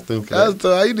have a costume for that.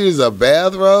 All you need is a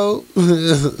bathrobe,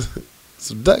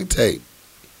 some duct tape.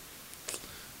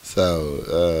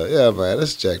 So, yeah, man,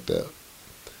 that's jacked up.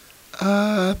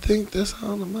 I think that's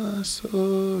all of my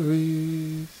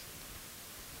stories.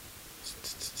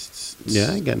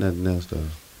 Yeah, I ain't got nothing else, though.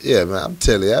 Yeah, man, I'm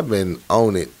telling you, I've been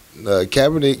on it.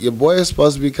 Kaepernick, your boy is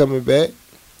supposed to be coming back.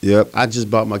 Yep, I just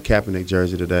bought my Kaepernick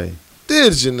jersey today.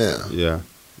 Did you now? Yeah.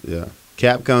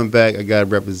 Cap coming back, I got to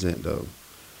represent, though.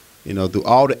 Through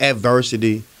all the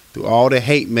adversity, through all the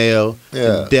hate mail,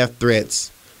 and death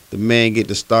threats, the man get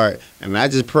to start. And I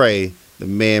just pray the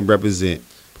man represent.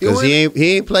 Because he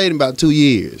ain't played in about 2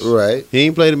 years. Right. He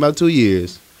ain't played in about 2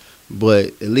 years, but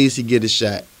at least he get a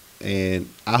shot. And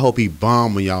I hope he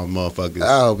bomb on y'all motherfuckers.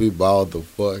 I hope he balled the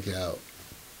fuck out.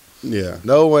 Yeah.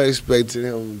 No one expected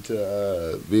him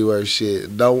to be worth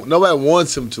shit. Nobody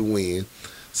wants him to win.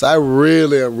 So I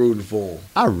really am rooting for him.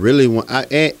 I really want,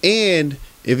 and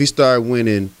if he start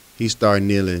winning, he start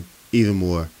kneeling even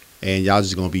more, and y'all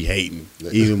just gonna be hating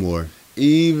even more.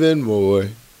 Even more.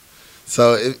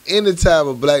 So if any time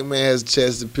a black man has a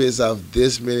chance to piss off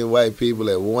this many white people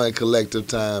at one collective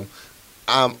time,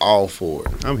 I'm all for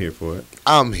it. I'm here for it.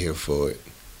 I'm here for it.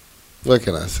 What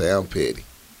can I say? I'm petty.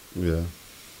 Yeah.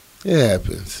 It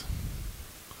happens.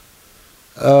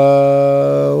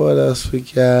 What else we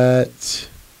got?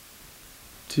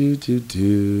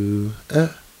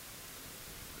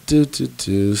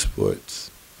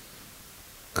 Sports.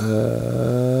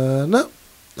 No.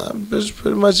 That's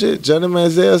pretty much it. Johnny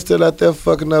Manziel still out there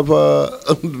fucking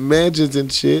up mansions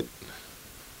and shit.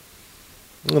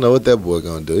 I don't know what that boy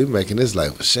gonna do. He making his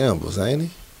life a shambles, ain't he?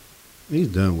 He's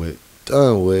done with.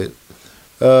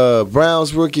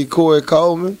 Browns rookie Corey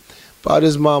Coleman bought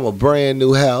his mom a brand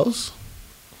new house.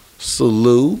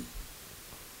 Salute.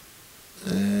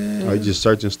 Are you just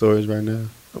searching stories right now?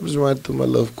 I'm just running through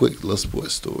my quick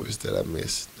sports stories that I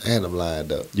missed. I had them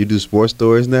lined up. You do sports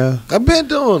stories now? I've been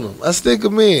doing them. I stick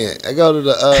them in. I go to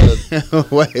the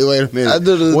wait a minute. I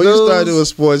do the when news. you start doing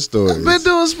sports stories? I've been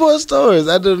doing sports stories.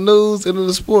 I do the news and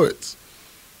the sports.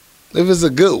 If it's a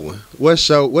good one. What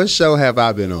show have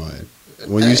I been on?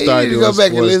 When you started doing go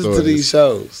back sports and listen stories? to these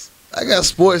shows. I got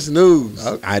sports news.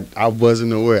 I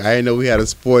wasn't aware. I didn't know we had a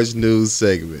sports news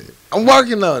segment. I'm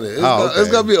working on it. Okay. It's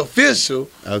gonna be official.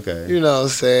 Okay. You know what I'm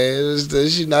saying?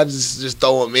 She's not just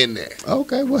throw them in there.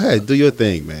 Okay. Well, hey, do your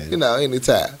thing, man. You know,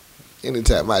 anytime.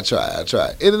 I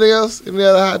try. Anything else? Any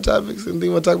other hot topics? Anything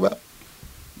you want to talk about?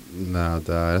 No,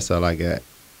 dog. That's all I got.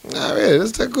 All right,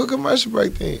 let's take a quick commercial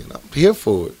break then. I'm here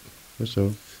for it. For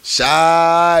sure.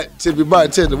 Shot. Tippy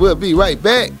Bartender. We'll be right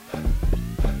back.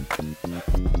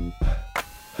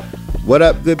 What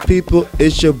up, good people?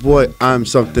 It's your boy, I'm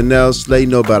Something Else. Let you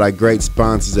know about our great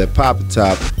sponsors at Papa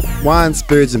Top, Wine,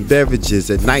 Spirits, and Beverages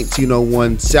at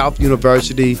 1901 South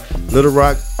University, Little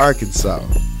Rock, Arkansas.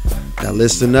 Now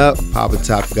listen up, Papa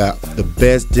Top got the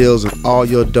best deals on all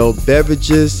your adult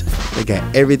beverages. They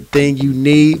got everything you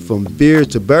need from beer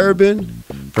to bourbon,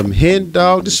 from Hen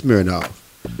Dog to Smirnoff.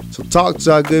 So talk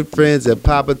to our good friends at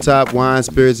Papa Top Wine,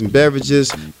 Spirits, and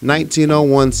Beverages,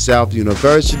 1901 South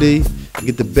University, and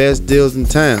get the best deals in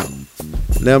town.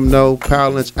 Let them know Power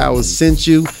Lunch Hour sent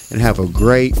you, and have a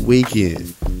great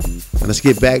weekend. Now let's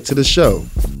get back to the show.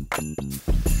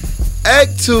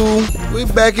 Act 2, we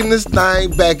back in this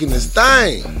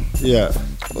thing. Yeah.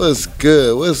 What's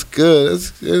good? Let's get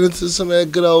into some of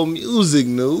that good old music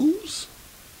news.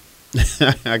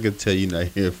 I can tell you're not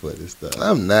here for this stuff.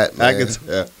 I'm not, man. I can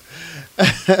tell.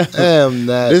 I am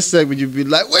not. This segment you'd be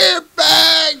like, we're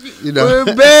back. You know, We're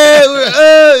back.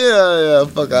 Yeah.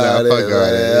 Fuck out of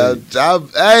there.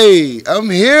 Hey, I'm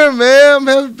here, man. I'm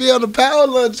happy to be on the Power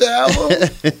Lunch Hour.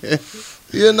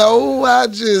 You know,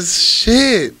 I'm just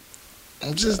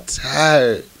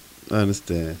tired. I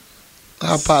understand.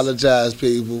 I apologize,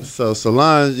 people. So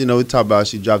Solange, we talked about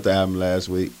she dropped the album last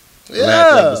week. Yeah.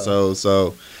 Last episode.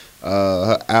 So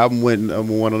her album went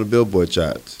number 1 on the Billboard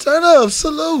charts. Turn up,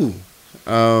 salute.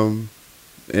 And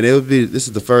this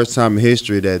is the first time in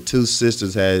history that two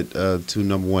sisters had 2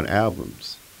 number 1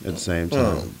 albums at the same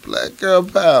time. Black girl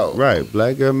power. Right.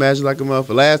 Black Girl Magic Like a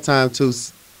Motherfucker. Last time 2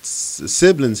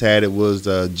 siblings had it was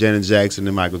Janet Jackson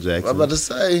and Michael Jackson. I'm about to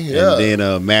say, yeah. And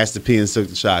then Master P and Silk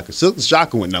the Shocker. Silk the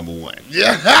Shocker went number 1.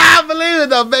 Yeah, I believe it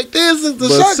though. Back then, Silk the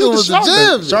Shocker was the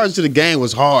gem. Charge to the Game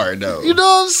was hard though. You know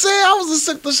what I'm saying? I was a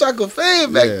Silk the Shocker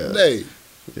fan back in the day.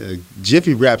 Yeah,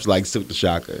 Jiffy raps like Silk the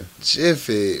Shocker.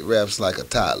 Jiffy raps like a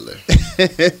toddler.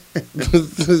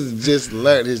 Just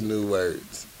learned his new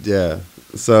words. Yeah.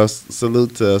 So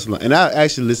salute to Solange. And I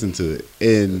actually listened to it.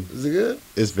 And is it good?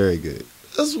 It's very good.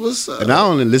 That's what's up. And I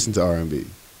only listen to R&B.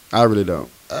 I really don't.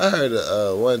 I heard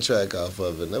one track off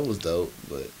of it, and that was dope.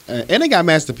 But and they got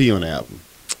Master P on the album.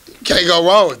 Can't go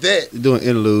wrong with that. Doing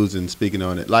interludes and speaking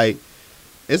on it. Like,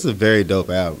 it's a very dope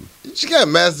album. She got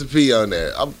Master P on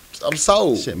there. I'm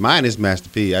sold. Shit, mine is Master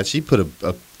P. She put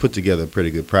together a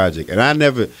pretty good project.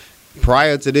 And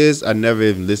prior to this, I never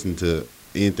even listened to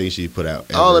anything she put out.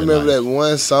 I only remember that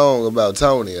one song about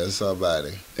Tony or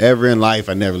somebody. Ever in life,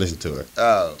 I never listened to her.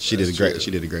 Oh, she did a great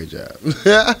job. He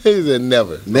said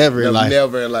never in life.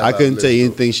 Never in life. I couldn't tell you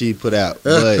anything she put out,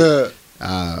 but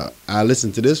I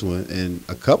listened to this one and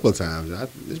a couple of times.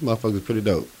 This motherfucker's pretty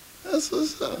dope. That's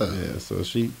what's up. Yeah, so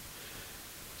she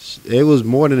It was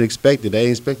more than expected. They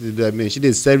ain't expected to do that many. She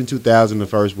did 72,000 the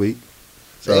first week.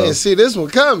 So, they didn't see this one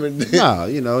coming.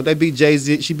 No, they beat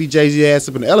Jay-Z. She beat Jay-Z ass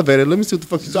up in the elevator. Let me see what the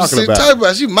fuck she's talking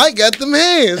about. She might got them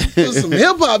hands. Put some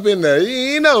hip hop in there.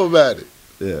 You ain't know about it.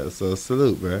 Yeah, so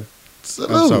salute, bro.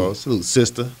 Salute. Salute,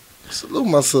 sister. Salute,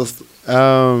 my sister.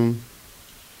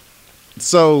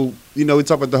 So, we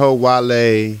talk about the whole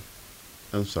Wale.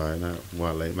 I'm sorry, not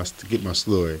Wale. Get my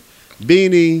slurry.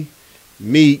 Beanie,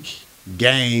 Meek,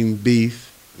 Game, beef.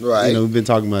 Right. We've been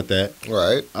talking about that.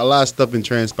 Right. A lot of stuff been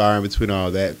transpiring between all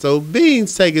that. So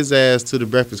Beans take his ass to the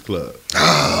Breakfast Club.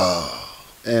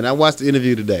 And I watched the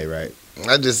interview today, right?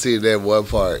 I just see that one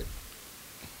part.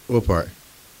 What part?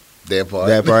 That part.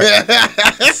 That part.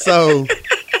 So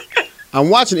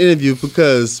I'm watching the interview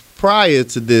because prior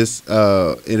to this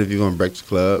interview on Breakfast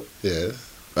Club, yes,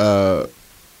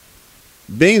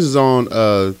 Beans was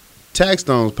on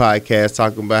Taxstone's podcast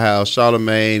talking about how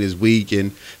Charlamagne is weak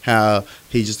and how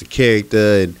he's just a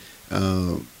character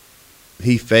and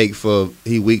he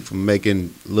weak for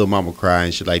making Lil Mama cry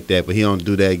and shit like that, but he don't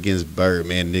do that against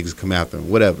Birdman. Niggas come after him,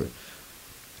 whatever.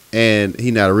 And he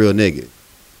not a real nigga.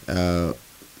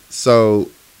 So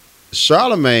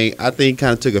Charlamagne, I think,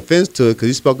 kind of took offense to it because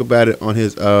he spoke about it on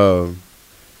his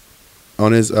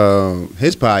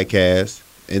podcast,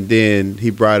 and then he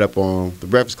brought up on the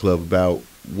Breakfast Club about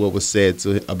what was said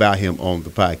about him on the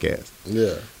podcast.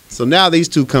 Yeah. So now these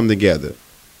two come together.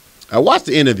 I watched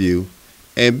the interview,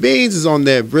 and Beans is on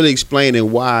there really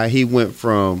explaining why he went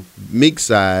from Meek's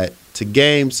side to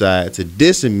Game side to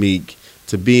dissing Meek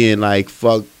to being like,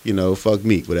 fuck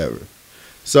Meek, whatever.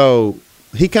 So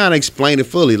he kind of explained it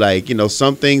fully, like,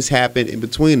 some things happen in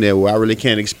between there where I really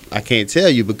can't tell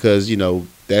you because,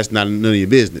 that's not none of your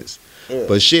business. Yeah.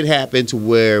 But shit happened to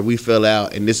where we fell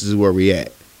out, and this is where we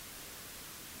at.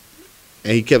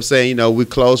 And he kept saying, we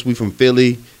close, we from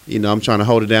Philly. I'm trying to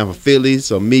hold it down for Philly.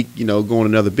 So Meek, going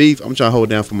another beef, I'm trying to hold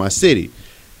it down for my city.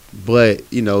 But,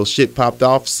 shit popped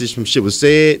off. Some shit was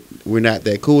said. We're not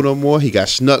that cool no more. He got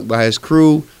snuck by his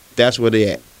crew. That's where they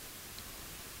at.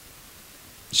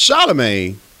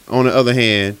 Charlamagne, on the other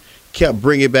hand, kept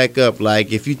bringing it back up.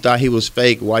 Like, if you thought he was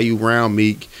fake, why you around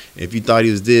Meek? If you thought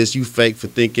he was this, you fake for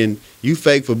being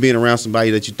around somebody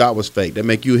that you thought was fake. That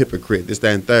make you a hypocrite, this,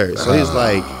 that, and third. So he's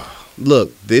like,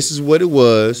 look, this is what it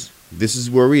was. This is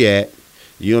where we at.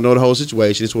 You don't know the whole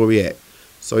situation. This is where we at.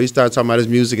 So he started talking about his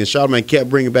music, and Charlamagne kept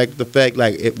bringing back the fact,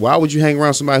 like, why would you hang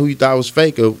around somebody who you thought was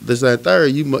fake or this, that, and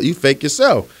third? You fake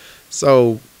yourself.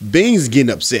 So Beans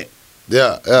getting upset.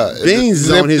 Yeah. Beans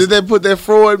did they put that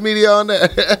Freud meter on there?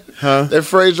 Huh? That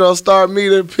Fredro Star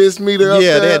meter, piss meter up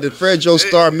there? Yeah, they had the Fredro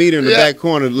Star meter in the back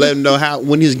corner to let him know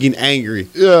when he was getting angry.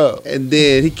 Yeah. And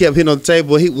then he kept hitting on the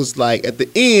table. He was like, at the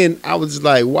end, I was just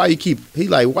like, why you keep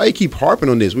harping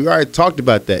on this? We already talked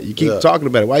about that. You keep talking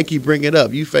about it. Why you keep bringing it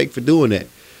up? You fake for doing that.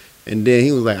 And then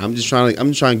he was like, I'm just trying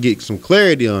to get some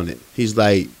clarity on it. He's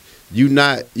like, you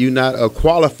not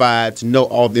qualified to know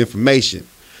all the information.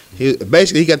 He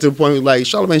got to the point where he was like,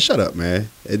 Charlamagne, shut up, man.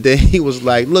 And then he was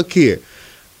like, look here,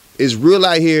 it's real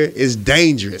out here. It's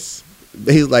dangerous.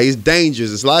 He's like, it's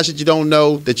dangerous. It's a lot of shit you don't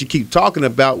know that you keep talking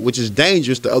about, which is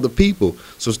dangerous to other people.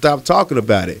 So stop talking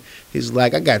about it. He's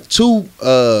like, I got two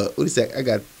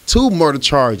murder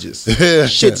charges.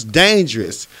 Shit's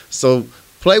dangerous. So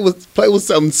play with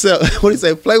something. What do you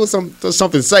say? Play with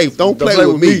something safe. Don't play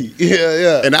with me.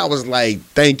 Yeah. And I was like,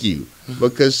 thank you.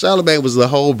 Because Charlamagne was the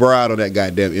whole bride on that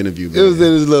goddamn interview, man. It was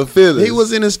in his little feelings. He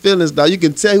was in his feelings, dog. You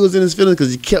can tell he was in his feelings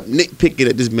because he kept nitpicking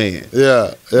at this man.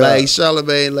 Yeah. Like,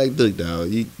 Charlamagne, like, look, dog,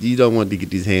 you don't want to get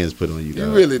these hands put on you, dog.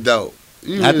 You really don't.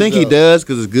 I think he does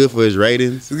because it's good for his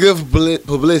ratings. It's good for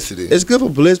publicity. It's good for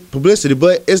publicity,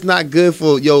 but it's not good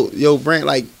for your brand.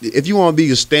 Like, if you want to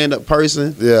be a stand-up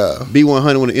person, be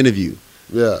 100 on an interview.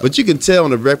 Yeah. But you can tell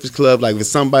on the Breakfast Club, like, if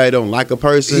somebody don't like a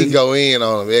person, he go in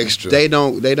on them extra. They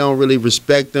don't really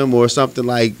respect them or something.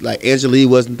 Like Angela Yee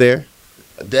wasn't there.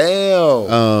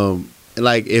 Damn.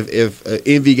 Like if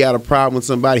Envy got a problem with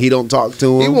somebody, he don't talk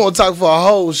to him. He won't talk for a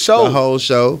whole show. The whole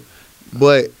show.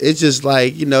 But it's just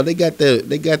like, they got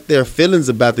their feelings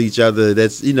about each other.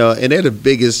 That's, and they're the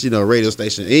biggest, radio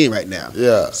station in right now.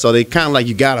 Yeah. So they kind of like,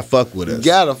 you gotta fuck with us.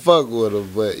 You gotta fuck with them,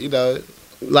 but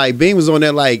like Bean was on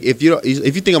there, like, if you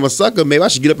think I'm a sucker, maybe I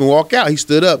should get up and walk out. He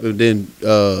stood up, and then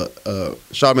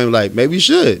Charlamagne was like, maybe you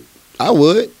should. I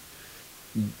would.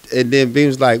 And then Bean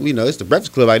was like, it's the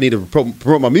Breakfast Club. I need to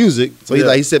promote my music. So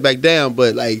he sat back down,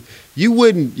 but like you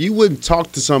wouldn't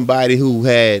talk to somebody who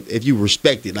had, if you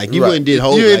respected, like you wouldn't did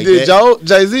Hov you like did that.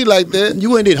 Jay-Z like that. You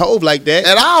wouldn't did Hov like that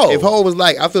At all. If Hov was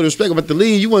like, I feel the respect, I'm about to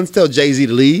leave, you wouldn't tell Jay-Z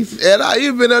to leave. At all.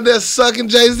 You been up there sucking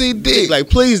Jay-Z dick. Like,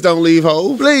 please don't leave,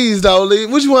 Hov. Please don't leave.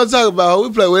 What you want to talk about, Hov?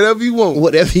 We play whatever you want.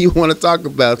 Whatever you want to talk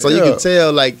about. So you can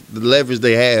tell like the leverage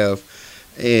they have,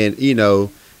 and you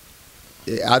know,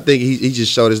 I think he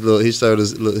just showed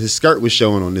his skirt was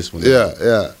showing on this one.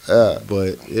 Yeah.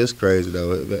 But it's crazy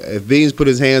though. If Beans put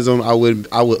his hands on, I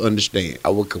would understand. I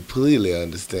would completely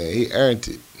understand. He earned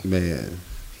it. Man,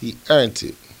 he earned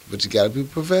it. But you gotta be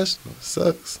professional. It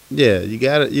sucks. Yeah, you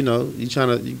gotta, you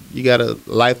got a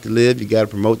life to live. You gotta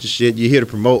promote your shit. You're here to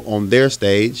promote on their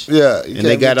stage. Yeah, and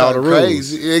they got all the rules.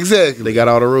 Crazy. Exactly. They got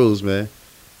all the rules, man.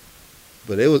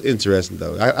 But it was interesting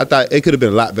though. I thought it could have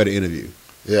been a lot better interview.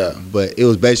 Yeah, but it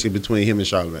was basically between him and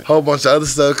Charlamagne. Whole bunch of other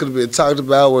stuff could have been talked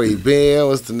about. Where you been?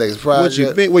 What's the next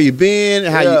project? Where you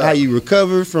been? How you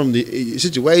recovered from the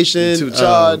situation? 2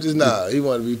 charges? Nah, he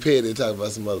wanted to be petty and talk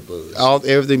about some other bullshit.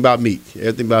 Everything about Meek.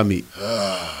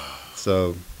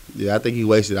 So yeah, I think he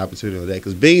wasted the opportunity on that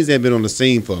because Beans ain't been on the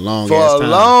scene for a long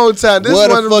time. This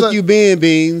where the fuck you been,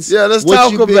 Beans? Yeah, let's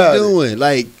talk about it. What you been doing?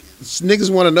 Like, niggas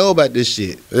want to know about this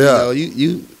shit. Yeah,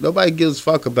 you nobody gives a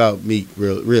fuck about Meek,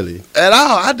 really. At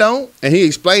all, I don't. And he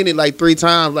explained it like 3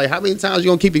 times. Like, how many times you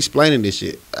gonna keep explaining this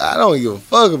shit? I don't give a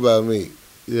fuck about Meek.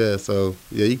 Yeah, so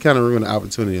yeah, you kind of ruined the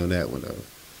opportunity on that one though.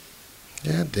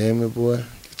 Yeah, damn it, boy,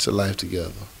 get your life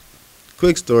together.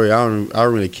 Quick story. I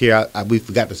don't really care. We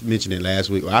forgot to mention it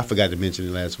last week. Well, I forgot to mention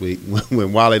it last week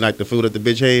when Wale knocked the food at the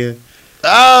bitch head.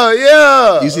 Oh,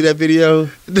 yeah. You see that video?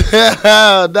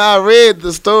 I read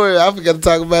the story. I forgot to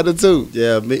talk about it, too.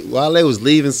 Yeah, Wale was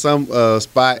leaving some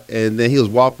spot, and then he was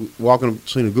walking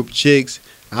between a group of chicks.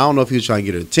 I don't know if he was trying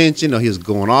to get her attention or he was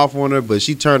going off on her, but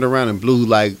she turned around and blew,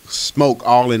 like, smoke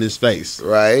all in his face.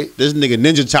 Right. This nigga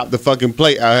ninja chopped the fucking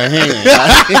plate out of her hand.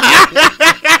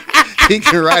 He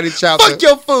karate chop. Fuck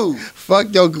your food.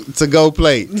 Fuck your to-go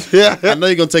plate. Yeah. I know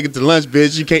you're going to take it to lunch,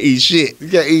 bitch. You can't eat shit. You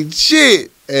can't eat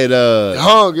shit. And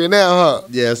hungry now, huh?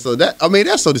 Yeah, so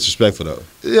that's so disrespectful though.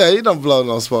 Yeah, you don't blow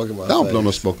no smoke in my face. Don't blow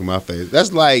no smoke in my face.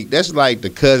 That's like the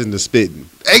cousin to spitting.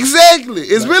 Exactly.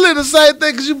 It's really the same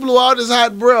thing because you blew all this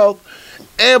hot breath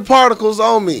and particles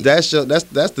on me. That's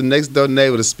the next door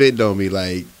neighbor to spit on me.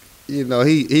 Like, you know,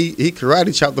 he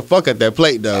karate chopped the fuck out that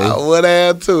plate though. I would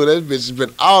have too. That bitch has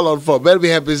been all on the floor. Better be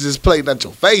happy it's this plate, not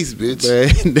your face, bitch. Man,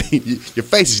 your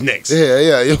face is next.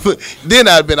 Yeah. Then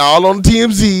I'd been all on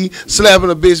TMZ slapping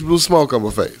a bitch blue smoke on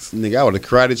my face. Nigga, I would have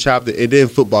karate chopped it and then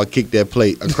football kicked that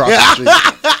plate across the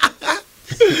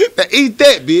street. Now eat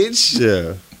that, bitch.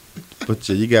 Yeah. But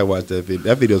yeah, you gotta watch that video.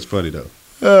 That video's funny though.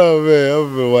 Oh man,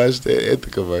 I'm gonna watch that at the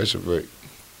commercial break.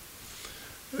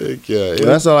 Yeah, well,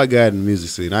 that's all I got in the music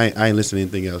scene. I ain't listening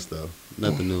to anything else though.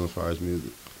 Nothing new as far as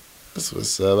music. That's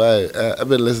what's up. I've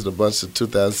been listening to a bunch of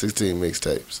 2016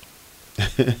 mixtapes.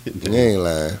 You ain't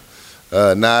lying.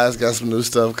 Nas got some new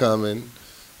stuff coming.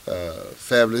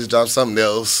 Fabulous dropped something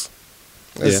else.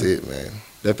 That's it, man.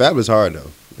 That Fabulous hard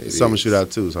though. Summer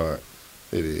Shootout 2 is hard.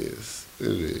 It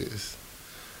is.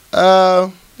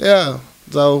 Yeah.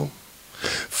 So,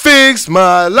 fix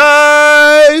my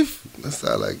life. That's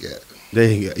all I got. There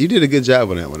you go. You did a good job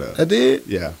on that one though. I did?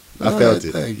 Yeah. I felt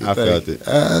it. I felt it.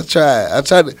 I tried. I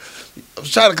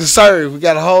was trying to conserve. We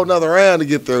got a whole nother round to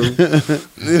get through.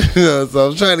 So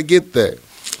I'm trying to get there.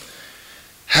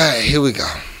 Hey, here we go.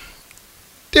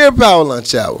 Dear Power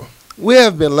Lunch Hour, we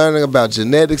have been learning about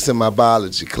genetics in my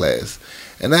biology class,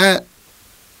 and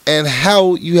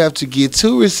how you have to get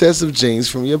 2 recessive genes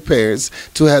from your parents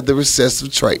to have the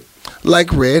recessive trait,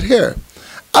 like red hair.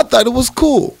 I thought it was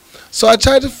cool, so I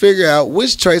tried to figure out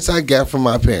which traits I got from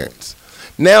my parents.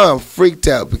 Now I'm freaked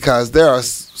out because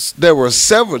there were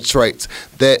several traits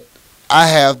that I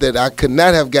have that I could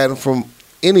not have gotten from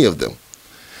any of them.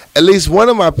 At least one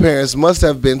of my parents must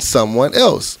have been someone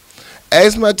else.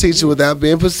 Asked my teacher without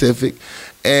being specific,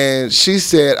 and she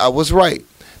said I was right.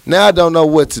 Now I don't know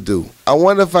what to do. I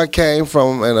wonder if I came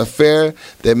from an affair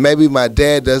that maybe my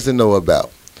dad doesn't know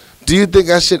about. Do you think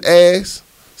I should ask?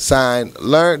 Signed,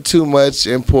 Learned Too Much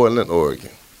in Portland,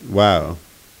 Oregon. Wow.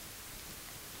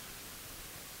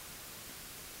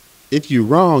 If you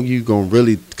wrong, you gonna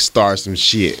really start some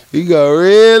shit. You gonna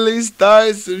really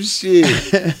start some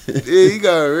shit. Yeah, you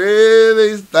gonna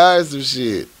really start some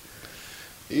shit.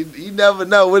 You never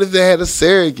know. What if they had a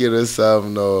surrogate or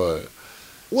something? Or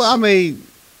well, I mean,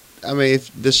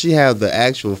 does she have the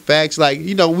actual facts? Like,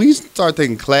 you know, when you start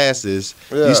taking classes,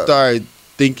 you start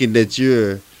thinking that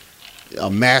you're a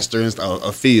master in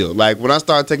a field. Like when I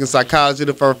started taking psychology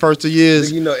the first 2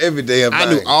 years, You know every day I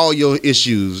knew all your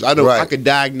issues. I know I Right. could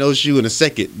diagnose you in a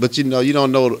second, but you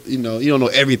don't know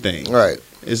everything. Right.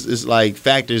 It's like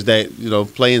factors that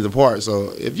play into part.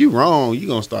 So if you wrong, you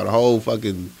gonna start a whole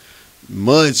fucking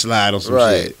mudslide on some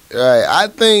Right. shit. Right. I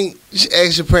think you should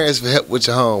ask your parents for help with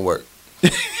your homework.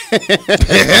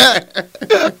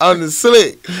 On the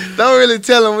slick. Don't really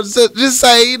tell them. Just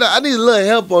say, I need a little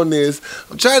help on this.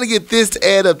 I'm trying to get this to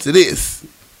add up to this.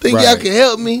 Think y'all Right. can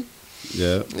help me?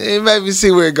 Yeah. And maybe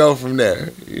see where it go from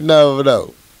there. You never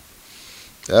know.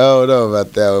 I don't know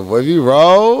about that one. Boy, if you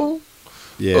wrong,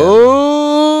 Yeah.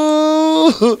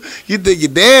 oh, you think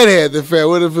your dad had the fair.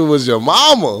 What if it was your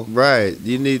mama? Right.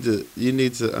 You need to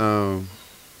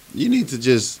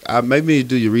just maybe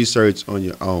do your research on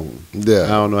your own. I Yeah.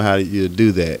 don't know how you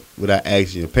do that without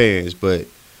asking your parents, but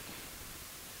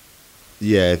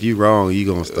yeah, if you wrong, you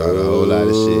gonna start a whole lot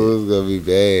of shit. It's gonna be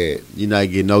bad. You're not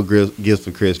getting no gifts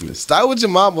for Christmas. Start with your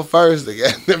mama first.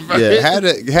 Again. Yeah, had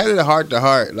it heart to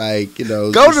heart, like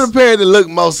Go to the parent that look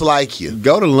most like you.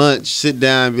 go to lunch, sit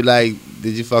down, and be like,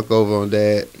 "Did you fuck over on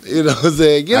Dad?" You know what I'm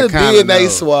saying? Get I a kinda DNA know.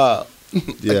 swab.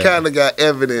 Yeah. I kind of got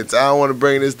evidence. I don't want to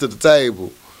bring this to the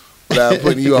table without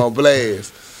putting you on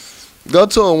blast. Go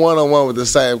to a one-on-one with the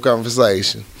same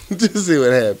conversation. Just see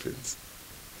what happens.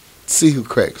 See who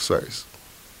cracks first.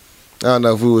 I don't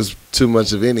know if it was too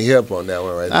much of any help on that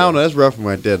one right there. I don't know. That's rough one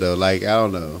right there, though. Like, I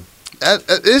don't know.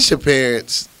 It's your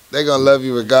parents. They're going to love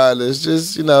you regardless.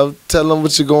 Just, tell them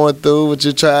what you're going through, what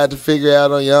you tried to figure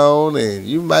out on your own, and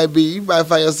you might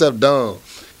find yourself dumb.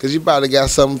 Because you probably got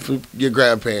something from your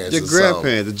grandparents. Your or something.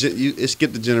 grandparents, it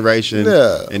skipped the generation,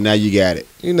 Yeah. and now you got it.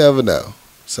 You never know.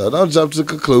 So don't jump to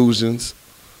conclusions.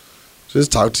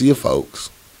 Just talk to your folks.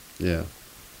 Yeah.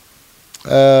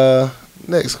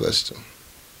 Next question.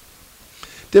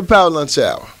 Dear Power Lunch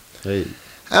Hour, Hey.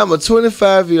 I'm a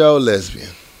 25-year-old lesbian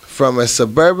from a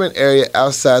suburban area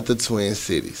outside the Twin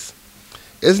Cities.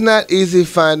 It's not easy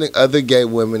finding other gay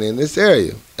women in this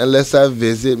area unless I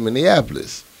visit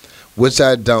Minneapolis, which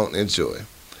I don't enjoy.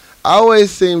 I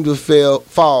always seem to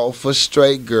fall for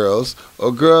straight girls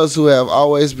or girls who have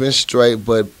always been straight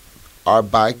but are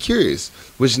bi-curious,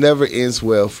 which never ends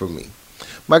well for me.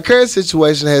 My current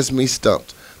situation has me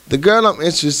stumped. The girl I'm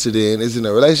interested in is in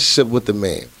a relationship with a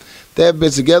man. They have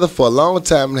been together for a long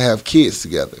time and have kids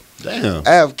together. Damn.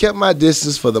 I have kept my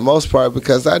distance for the most part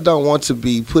because I don't want to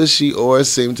be pushy or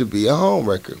seem to be a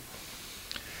homewrecker.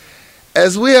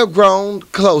 As we have grown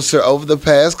closer over the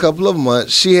past couple of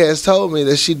months, she has told me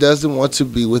that she doesn't want to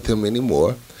be with him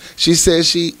anymore. She says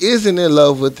she isn't in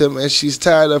love with him and she's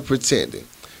tired of pretending.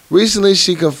 Recently,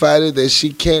 she confided that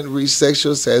she can't reach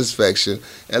sexual satisfaction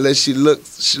unless she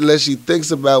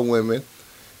thinks about women,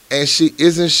 and she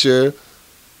isn't sure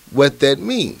what that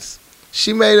means.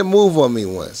 She made a move on me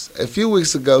once. A few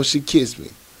weeks ago, she kissed me,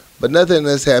 but nothing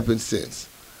has happened since.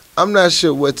 I'm not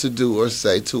sure what to do or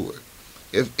say to her.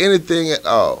 If anything at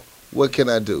all, what can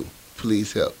I do?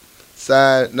 Please help.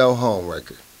 Signed, no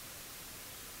homewrecker.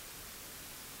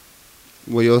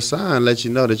 Well, your sign lets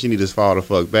you know that you need to fall the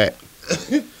fuck back.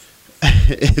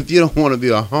 If you don't want to be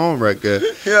a homewrecker,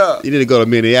 Yeah. you need to go to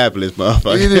Minneapolis,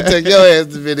 motherfucker. You need to take your ass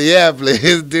to Minneapolis,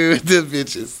 dude, the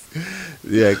bitches.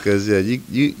 Yeah, because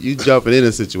you jumping in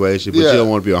a situation, but Yeah. you don't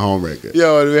want to be a homewrecker. You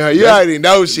already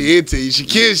know she into you. She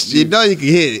kissed you. You know you can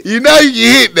hit it. You know you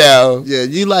can hit now. Yeah,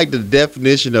 you like the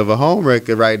definition of a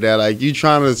homewrecker right now. Like you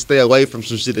trying to stay away from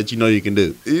some shit that you know you can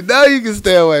do. You know you can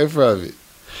stay away from it.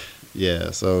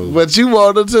 Yeah, so But you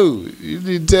want her too. You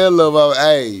need to tell them,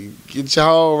 hey, get your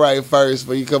home right first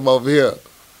before you come over here.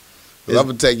 'Cause I'm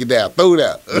gonna take you down. Through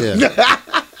that. yeah,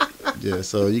 yeah.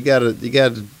 So you gotta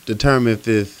determine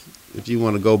if you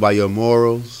want to go by your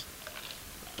morals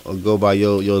or go by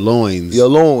your loins. Your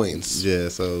loins. Yeah.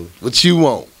 So, What you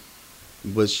want.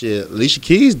 but shit, Alicia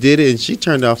Keys did it and she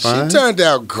turned out fine. She turned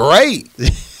out great.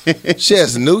 She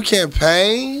has a new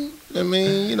campaign. I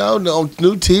mean, on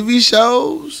new TV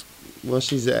shows. Well,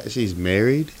 she's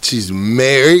married. She's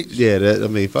married. Yeah,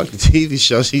 fuck the TV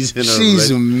show. She's in a She's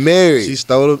relationship. married. She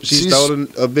stole a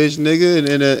bitch nigga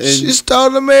and She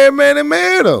stole a married man and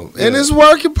married him. And Yeah. it's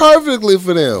working perfectly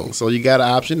for them. so you got an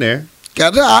option there.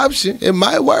 Got the option. It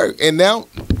might work. And now,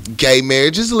 gay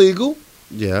marriage is legal.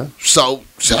 Yeah. So,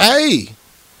 hey,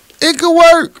 it could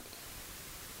work.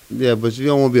 Yeah, but you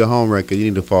don't want to be a homewrecker. You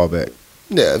need to fall back.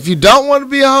 Yeah, if you don't want to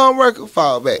be a homewrecker,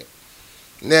 fall back.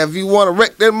 Now, if you want to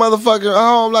wreck that motherfucking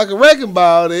home like a wrecking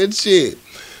ball, then shit,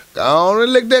 go on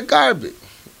and lick that carpet.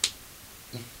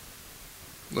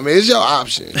 I mean, it's your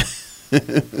option.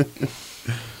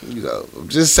 I'm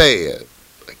just saying.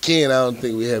 Ken, I don't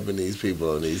think we helping these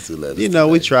people on these two letters. You know,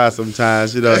 today. we try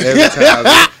sometimes. You know, every time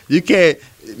you can't.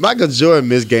 Michael Jordan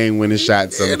missed game winning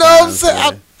shots. Sometimes, You know what I'm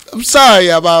saying? I'm sorry,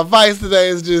 y'all. My advice today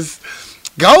is just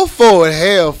go for it.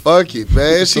 Hell, fuck it,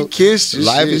 man. She kissed you.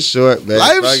 Life is short, man.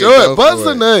 Life Fuck it, short. go Bust for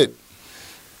a it. nut.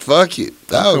 Fuck it.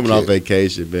 I'm coming off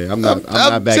vacation, man. I'm not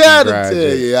back in trying the to grind tell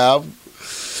yet. you, y'all.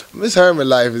 Miss Herman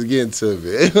life is getting to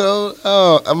me. You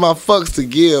know, my fucks to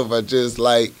give are just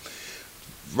like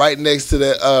right next to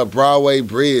that Broadway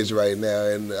Bridge right now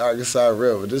in the Arkansas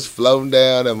River, just floating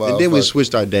down. And then we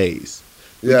switched our days.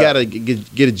 We gotta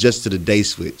get adjusted to the day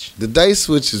switch. The day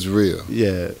switch is real.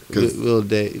 Yeah, we're a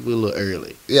little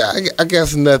early. Yeah, I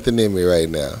got nothing in me right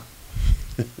now.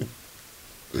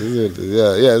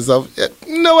 yeah. So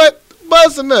you know what?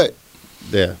 Bust a nut.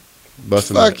 Yeah,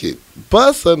 busting. Fuck it.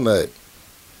 Bust a nut.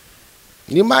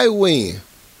 You might win.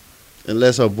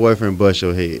 Unless her boyfriend bust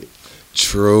your head.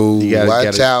 True.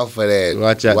 Watch out for that.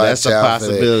 Watch out. That's a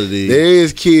possibility. There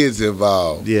is kids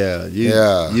involved. Yeah.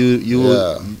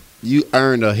 You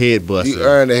earned a head buster. You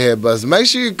earned a head buster. Make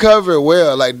sure you cover it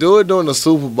well. Like do it during the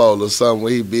Super Bowl or something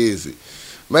when he busy.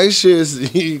 Make sure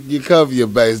you cover your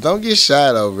base. Don't get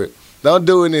shot over it. Don't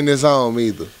do it in his home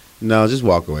either. No, just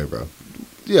walk away, bro.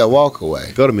 Yeah, walk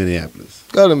away. Go to Minneapolis.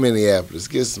 Go to Minneapolis.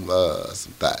 Get some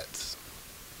thoughts.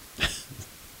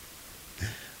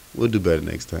 We'll do better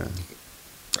next time.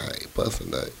 All right, bust a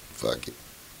nut. Fuck it.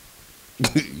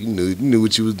 you knew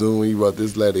what you was doing when you wrote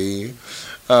this letter in.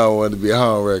 I don't want to be a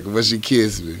home wrecker, but she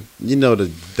kissed me. You know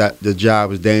the job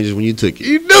was dangerous when you took it.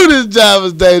 You knew this job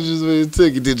was dangerous when you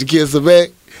took it. Did you kiss her back?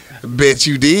 I bet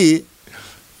you did.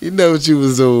 You know what you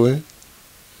was doing.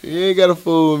 You ain't got to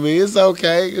fool with me. It's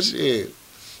okay. Shit.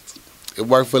 It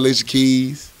worked for Alicia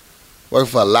Keys.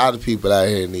 Worked for a lot of people out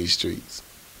here in these streets.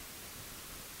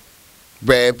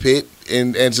 Brad Pitt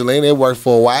and Angelina, it worked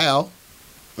for a while.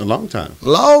 A long time.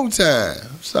 Long time.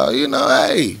 So, you know,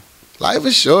 hey, life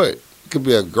is short. It could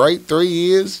be a great 3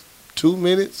 years, 2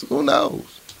 minutes. Who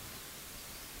knows?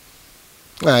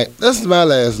 All right, this is my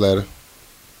last letter.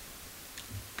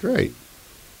 Great.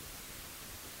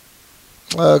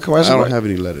 Commercial I don't break. have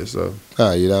any letters, so.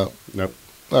 Oh, you don't? Nope.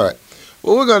 All right.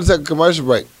 Well, we're going to take a commercial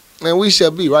break, and we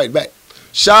shall be right back.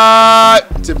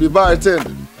 Shot! Tip your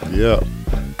bartender. Yeah.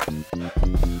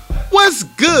 What's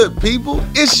good, people?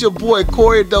 It's your boy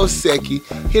Corey Dosecki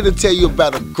here to tell you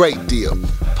about a great deal.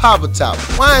 Papa Top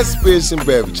Wine, Spirits, and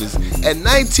Beverages at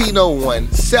 1901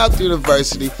 South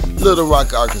University, Little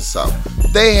Rock, Arkansas.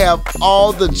 They have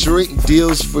all the drink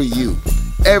deals for you.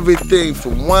 Everything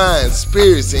from wine,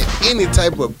 spirits, and any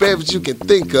type of beverage you can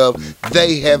think of,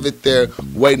 they have it there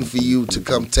waiting for you to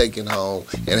come take it home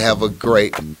and have a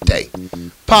great day.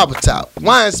 Papa Top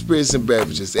Wine, Spirits, and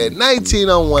Beverages at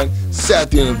 1901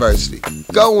 South University.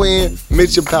 Go in,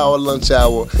 meet your power lunch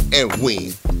hour, and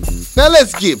win. Now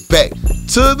let's get back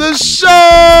to the show.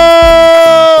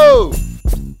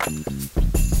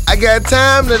 I got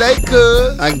time today,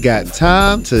 cuz. I got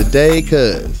time today,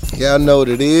 cuz. Y'all know what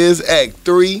it is. Act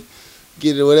 3.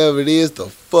 Get it, whatever it is, the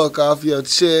fuck off your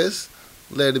chest.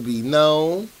 Let it be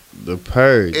known. The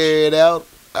Purge. Air it out.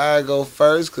 I go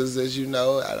first because, as you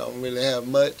know, I don't really have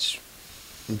much.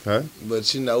 Okay.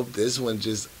 But, you know, this one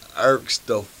just irks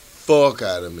the fuck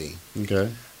out of me.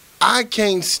 Okay. I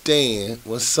can't stand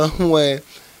when someone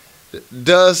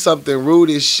does something rude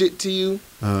as shit to you,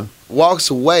 walks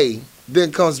away,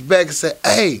 then comes back and say,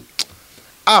 hey,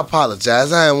 I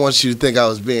apologize. I didn't want you to think I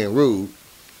was being rude.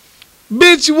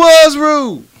 Bitch, you was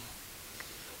rude.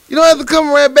 You don't have to come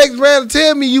right back around and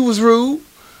tell me you was rude.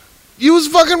 You was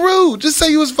fucking rude. Just say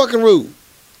you was fucking rude.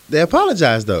 They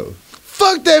apologized, though.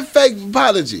 Fuck that fake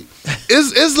apology.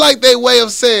 It's like their way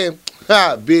of saying,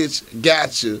 ha, bitch,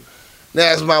 got you. Now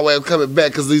that's my way of coming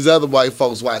back because these other white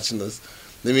folks watching us.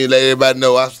 Let me let everybody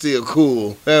know I'm still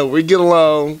cool. We get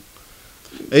along.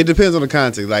 It depends on the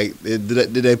context. Like, did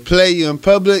they play you in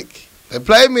public? They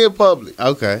played me in public.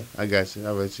 Okay, I got you.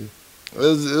 I bet you. It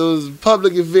was a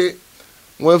public event.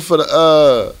 Went for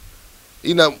the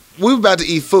we were about to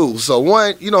eat food. So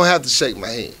one, you don't have to shake my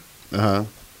hand.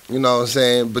 You know what I'm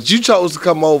saying? But you chose to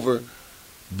come over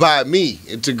by me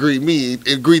and to greet me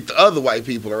and greet the other white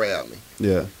people around me.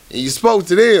 Yeah. And you spoke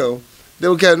to them. They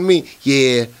were coming to me.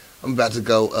 Yeah, I'm about to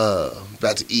go.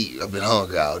 About to eat. I've been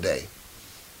hungry all day.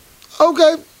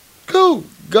 Okay, cool.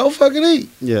 Go fucking eat.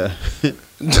 Yeah.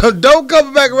 Don't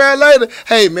come back around later.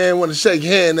 Hey, man, want to shake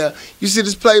your hand now. You see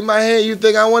this plate in my hand, you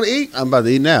think I want to eat? I'm about to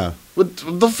eat now. What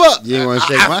the fuck? You ain't want to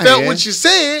shake my hand. I felt what you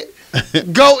said.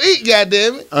 Go eat,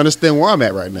 goddammit. Understand where I'm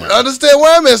at right now. Understand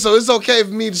where I'm at, so it's okay for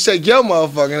me to shake your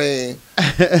motherfucking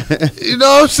hand. You know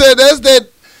what I'm saying? That's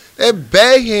That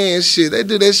backhand shit, they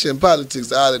do that shit in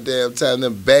politics all the damn time.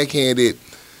 Them backhanded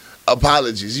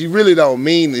apologies. You really don't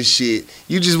mean this shit.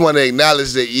 You just want to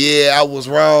acknowledge that, yeah, I was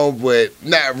wrong, but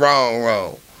not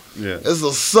wrong. Yeah. It's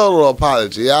a subtle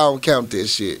apology. I don't count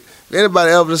this shit. If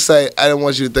anybody ever say, I didn't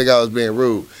want you to think I was being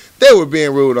rude, they were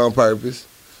being rude on purpose.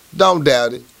 Don't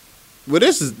doubt it. Well,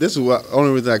 this is what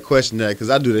only reason I question that,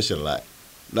 because I do this shit a lot.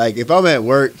 Like, if I'm at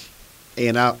work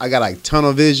and I got like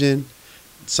tunnel vision,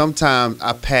 sometimes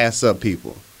I pass up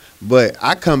people. But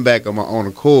I come back on my own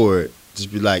accord,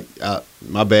 just be like,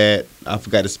 my bad, I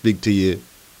forgot to speak to you.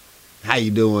 How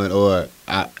you doing? Or,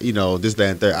 this, that,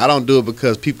 and third. I don't do it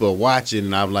because people are watching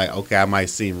and I'm like, okay, I might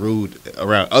seem rude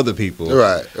around other people.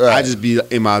 Right. I just be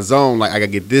in my zone, like, I got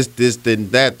to get this, then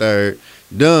that, third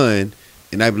done.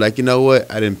 And I'd be like, you know what?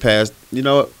 I didn't pass. You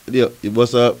know what?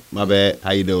 What's up? My bad.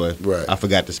 How you doing? Right. I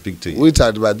forgot to speak to you. We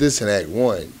talked about this in Act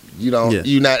 1.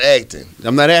 You're not acting.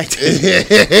 I'm not acting.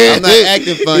 I'm not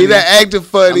acting funny. You're not acting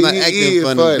funny. I'm not acting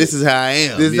funny. This is how I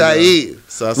am. This is how he is.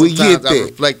 So sometimes I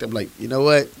reflect. I'm like, you know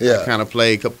what? Yeah. I kind of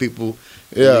play a couple people.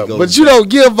 Yeah, but you don't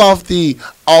give off the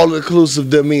all-inclusive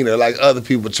demeanor like other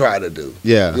people try to do.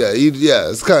 Yeah. Yeah,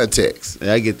 it's context.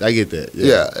 Yeah, I get that.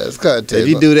 Yeah, it's context. If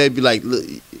you do that, be like, look,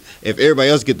 if everybody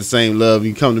else get the same love,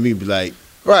 you come to me and be like,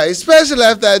 right, especially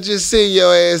after I just seen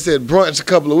your ass at brunch a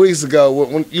couple of weeks ago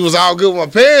when you was all good when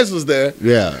my parents was there.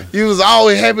 Yeah. You was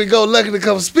always happy to go lucky to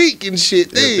come speak and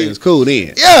shit then. Everything's cool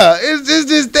then. Yeah, it's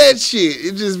just that shit.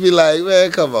 It just be like,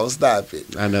 man, come on, stop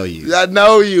it. I know you. I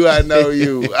know you. I know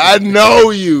you. I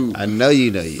know you. I know you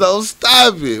know you. So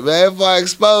stop it, man, before I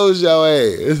expose your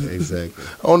ass. Exactly.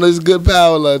 On this good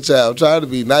power lunch out, trying to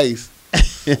be nice.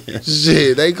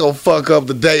 Shit, they gonna fuck up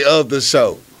the day of the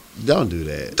show. Don't do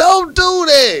that. Don't do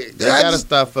that. They gotta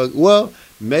stop fucking. Well,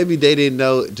 maybe they didn't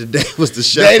know today was the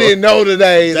show. They didn't know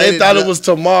today. They thought it was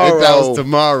tomorrow. They thought it was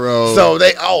tomorrow. So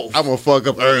they off. I'm gonna fuck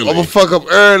up early. I'm gonna fuck up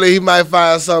early. He might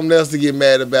find something else to get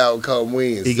mad about come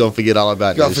Wednesday. He gonna forget all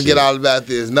about this. Gonna forget all about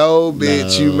this. No,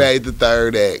 bitch, you made the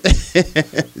third act.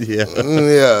 Yeah.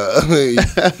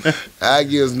 Yeah. I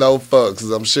gives no fucks,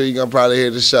 because I'm sure you're gonna probably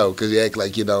hear the show because you act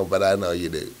like you don't, but I know you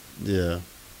do. Yeah.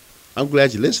 I'm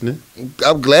glad you're listening.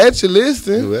 I'm glad you're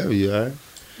listening. Whoever you are.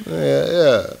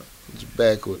 Yeah. It's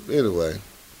backward. Anyway.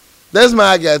 That's my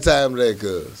I got time today,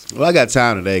 cuz. Well, I got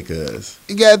time today, cuz.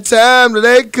 You got time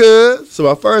today, cuz. So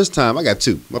my first time, I got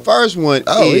two. My first one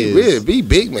he really be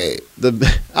big mad.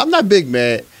 I'm not big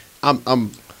mad.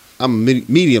 I'm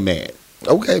medium mad.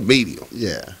 Okay, medium.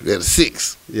 Yeah. You got a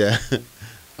 6. Yeah.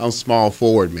 I'm small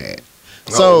forward mad.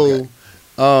 So,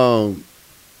 over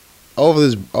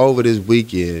this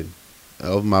weekend,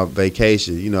 over my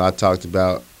vacation, I talked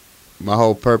about my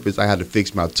whole purpose. I had to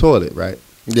fix my toilet, right?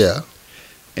 Yeah.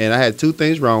 And I had two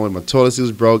things wrong with it. My toilet seat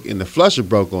was broke and the flusher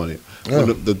broke on it. Oh.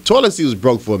 Well, the toilet seat was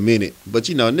broke for a minute, but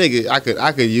nigga, I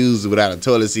could use it without a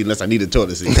toilet seat unless I need a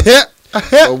toilet seat.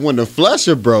 But when the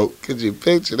flusher broke, could you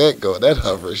picture that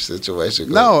hoverish situation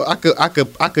going? No, I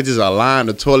could just align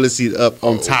the toilet seat up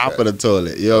on top of the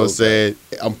toilet. You know what I'm saying?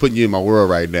 I'm putting you in my world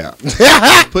right now.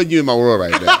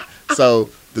 So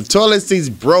the toilet seat's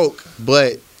broke,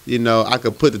 but I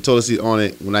could put the toilet seat on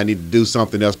it when I need to do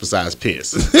something else besides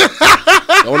piss.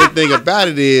 The only thing about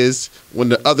it is when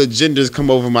the other genders come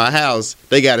over my house,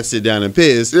 they got to sit down and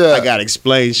piss. Yeah. I got to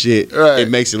explain shit. Right. It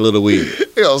makes it a little weird.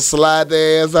 You gonna slide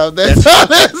their ass off that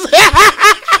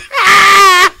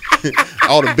toilet.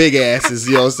 All the big asses,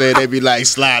 you know what I'm saying? They be like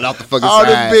slide off the fucking all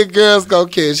side. the big girls gonna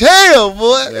catch hell,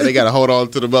 boy. Yeah, they got to hold on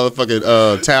to the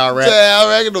motherfucking towel rack. Towel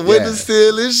rack and the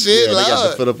windowsill and shit. Yeah, they got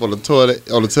the foot up on the toilet,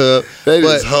 on the tub. They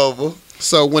just humble.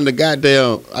 So when I got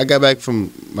back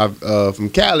from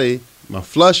Cali, my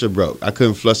flusher broke. I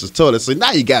couldn't flush the toilet. So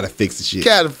now you got to fix the shit.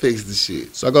 Gotta fix the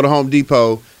shit. So I go to Home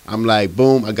Depot. I'm like,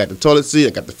 boom, I got the toilet seat. I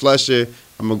got the flusher.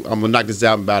 I'm gonna knock this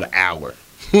out in about an hour.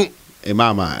 In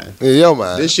my mind. In your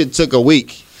mind. This shit took a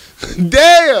week.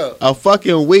 Damn. A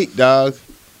fucking week, dog.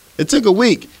 It took a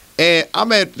week. And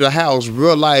I'm at the house,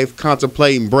 real life,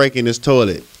 contemplating breaking this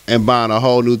toilet and buying a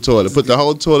whole new toilet. Put the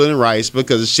whole toilet in rice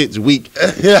because the shit's weak.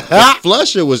 The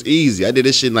flusher was easy. I did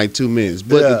this shit in like 2 minutes.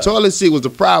 But the toilet seat was the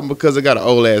problem because I got an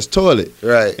old ass toilet.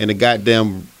 Right. And the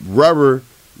goddamn rubber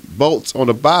bolts on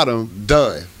the bottom.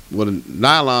 Done. With a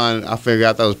nylon, I figured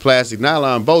out that was plastic.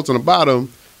 Nylon bolts on the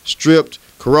bottom, stripped,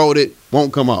 corroded,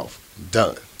 won't come off.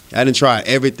 Done. I done tried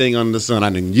everything under the sun.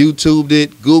 I done YouTubed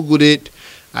it, Googled it.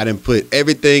 I done put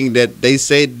everything that they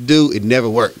say to do. It never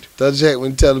worked. Don't you hate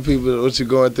when you telling people what you're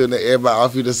going through and everybody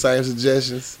offer you the same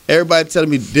suggestions? Everybody telling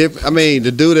me different. I mean,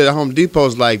 the dude at Home Depot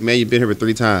is like, man, you've been here for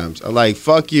 3 times. I'm like,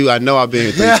 fuck you. I know I've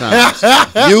been here 3 times.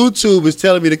 YouTube is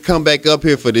telling me to come back up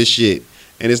here for this shit,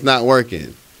 and it's not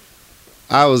working.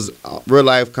 I was real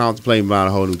life contemplating buying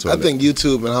a whole new toilet. I think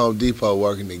YouTube and Home Depot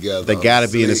working together. They gotta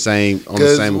be in the same on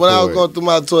the same. Because when I was accord. going through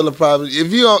my toilet problem,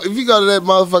 if you go to that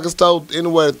motherfucking store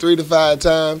anywhere 3 to 5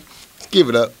 times, give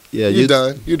it up. Yeah, you're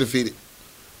done. You defeated.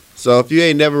 So if you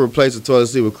ain't never replaced a toilet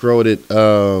seat with corroded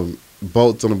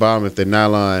bolts on the bottom if they're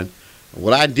nylon,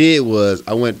 what I did was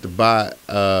I went to buy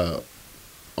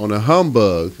on a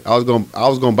humbug. I was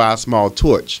gonna buy a small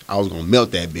torch. I was gonna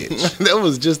melt that bitch. That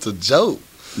was just a joke.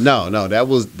 No, that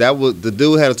was the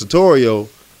dude had a tutorial.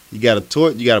 You got a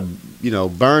torch. You got to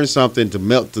burn something to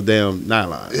melt the damn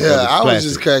nylon. Yeah, I was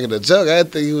just cracking a joke. I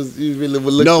didn't think you really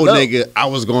would look. No, nigga, I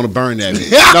was gonna burn that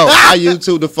bitch. No, I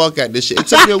YouTube the fuck out this shit. It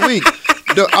took me a week.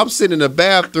 I'm sitting in the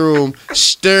bathroom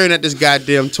staring at this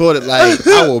goddamn toilet like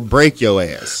I will break your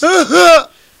ass.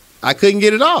 I couldn't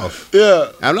get it off.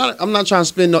 Yeah. I'm not trying to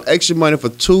spend no extra money for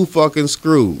 2 fucking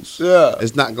screws. Yeah.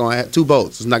 It's not gonna have 2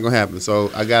 bolts. It's not gonna happen.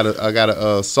 So I got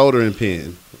a soldering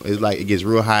pin. It's like it gets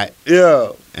real hot.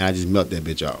 Yeah. And I just melt that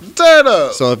bitch off. Turn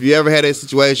up. So if you ever had that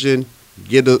situation,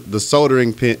 get the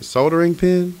soldering pin. Soldering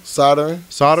pin? Soldering.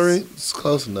 Soldering? It's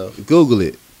close enough. Google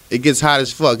it. It gets hot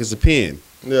as fuck. It's a pin.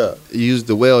 Yeah. You use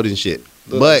the weld and shit.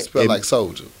 But it smell like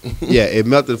soldier. Yeah, it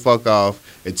melted the fuck off.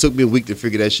 It took me a week to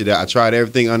figure that shit out. I tried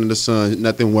everything under the sun.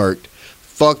 Nothing worked.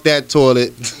 Fuck that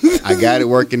toilet. I got it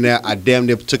working now. I damn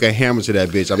near took a hammer to that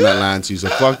bitch. I'm not lying to you. So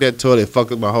fuck that toilet.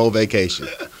 Fuck up my whole vacation.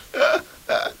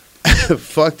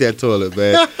 Fuck that toilet,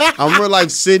 man. I'm real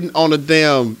life sitting on a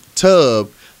damn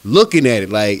tub looking at it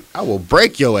like I will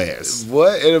break your ass.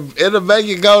 What? It'll make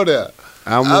you go there.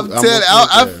 I'm telling you,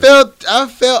 I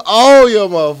felt all your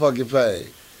motherfucking pain.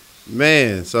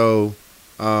 Man, so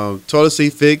toilet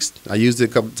seat fixed. I used it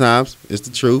a couple times. It's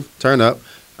the truth. Turn up.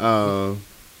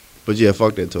 But yeah,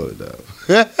 fuck that toilet, dog.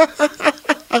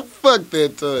 Fuck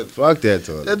that toilet. Fuck that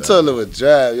toilet. That toilet would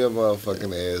drive your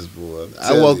motherfucking ass, boy.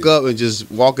 I woke up and just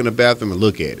walk in the bathroom and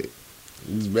look at it.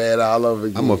 It's bad all over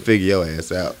again. I'm gonna figure your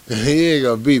ass out. You ain't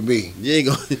gonna beat me. You ain't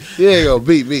gonna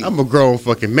beat me. I'm a grown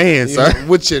fucking man, sir.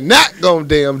 What you're not gonna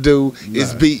damn do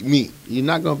is beat me. You're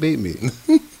not gonna beat me.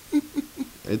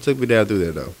 It took me down through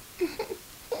there though.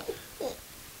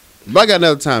 But I got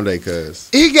another time today, cuz.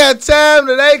 He got time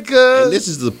today, cuz. And this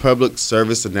is the public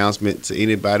service announcement to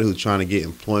anybody who's trying to get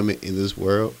employment in this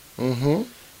world. Mm-hmm.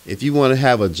 If you want to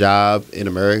have a job in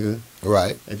America,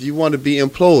 right. If you want to be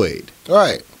employed,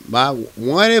 right. My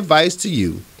one advice to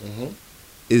you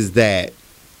is that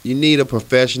you need a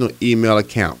professional email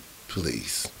account.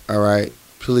 Please. All right?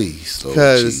 Please, Lord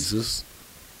Jesus.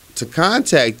 To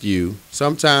contact you,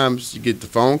 sometimes you get the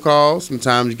phone calls,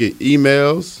 sometimes you get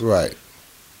emails. Right.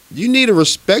 You need a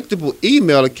respectable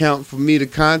email account for me to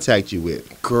contact you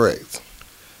with. Correct.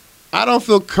 I don't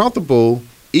feel comfortable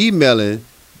emailing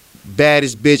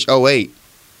baddest bitch 08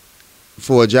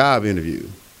 for a job interview.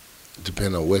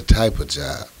 Depending on what type of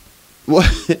job. What?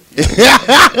 If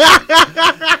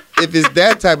it's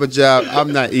that type of job,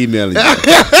 I'm not emailing you.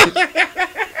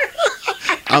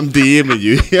 I'm DMing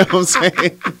you. You know what I'm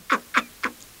saying?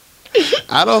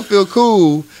 I don't feel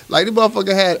cool. Like the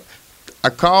motherfucker I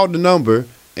called the number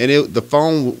and the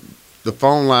phone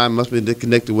line must be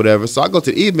disconnected or whatever. So I go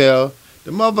to the email.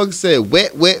 The motherfucker said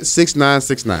wet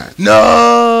 6969.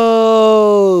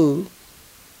 No.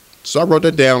 So I wrote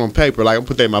that down on paper, like I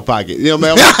put that in my pocket. You know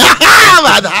what I mean? I'm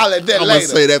about to holler at that I'm later.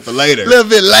 gonna say that for later. A little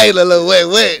bit later, little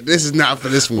wet. This is not for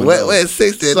this one. Wet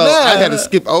 69. So I had to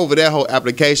skip over that whole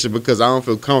application because I don't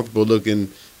feel comfortable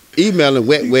emailing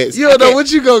wet. You don't know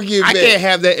what you gonna get back. I can't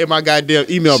have that in my goddamn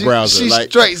email browser. She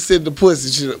straight send the pussy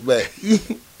shit back.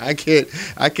 I can't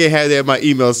have that in my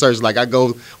email search. Like I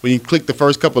go when you click the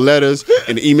first couple letters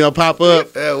and the email pop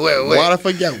up. Wet. Why the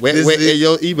fuck you got wet in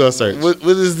your email search? What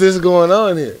is this going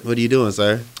on here? What are you doing,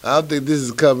 sir? I don't think this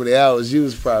is company hours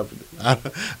used properly. I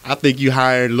think you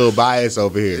hired a little bias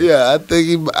over here. Yeah, I think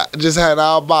he just had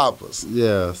all boppers.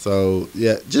 Yeah, so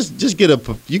yeah, just get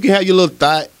you can have your little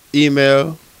thought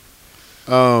email,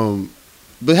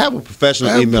 but have a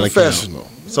professional email account.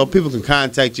 So people can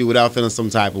contact you without feeling some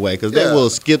type of way. Because they will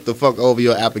skip the fuck over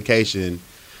your application.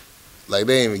 Like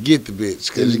they didn't even get the bitch.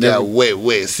 Because you got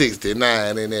wet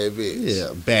 69 in that bitch.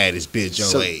 Yeah, baddest bitch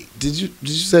 08. Did you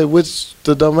say which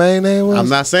the domain name was? I'm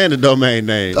not saying the domain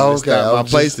name. Okay. It's not my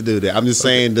place to do that. I'm just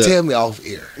saying tell me off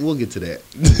air. We'll get to that.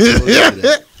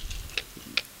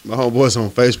 My homeboys on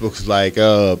Facebook was like,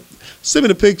 send me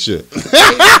the picture.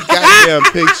 Goddamn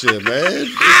picture, man.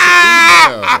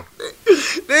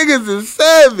 Niggas is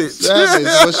savage.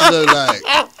 What she look like?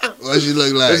 What she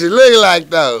look like? What she look like,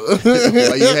 though?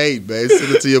 Why you hate, man?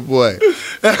 Send it to your boy.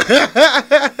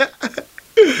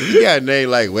 You got a name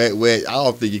like Wet Wet. I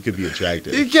don't think you could be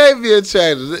attractive. You can't be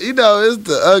attractive. You know, it's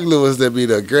the ugly ones that be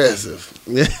the aggressive.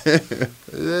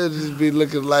 They just be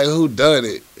looking like who done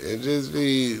it. And just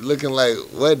be looking like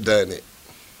what done it.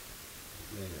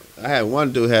 I had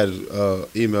one dude had an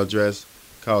email address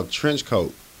called Trench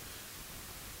Coat.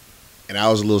 And I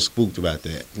was a little spooked about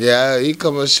that. Yeah, he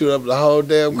come and shoot up the whole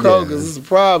damn crow because it's a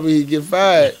problem. He get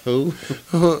fired. Who?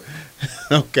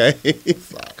 Okay.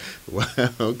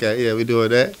 Okay, yeah, we doing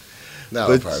that.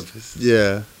 Not on purpose.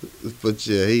 Yeah. But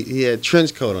yeah, he had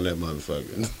trench coat on that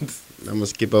motherfucker. I'm going to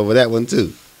skip over that one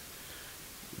too.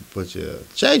 But yeah,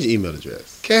 change your email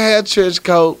address. Can't have trench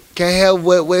coat. Can't have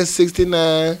Wet Wet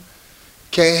 69.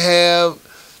 Can't have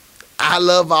I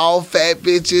love all fat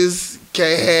bitches.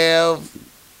 Can't have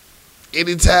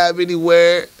anytime,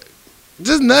 anywhere.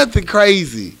 Just nothing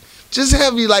crazy. Just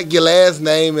have you like your last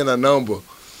name and a number.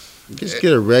 Just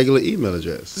get a regular email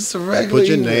address. Just a regular Put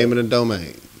your email. name in a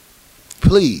domain.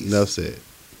 Please. Enough said.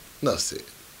 Enough said.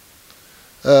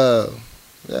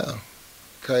 Yeah.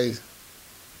 Crazy.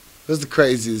 What's the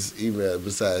craziest email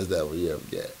besides that one you ever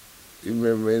got? You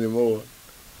remember any more?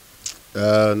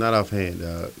 Not offhand,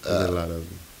 dog. I get a lot of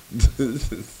them.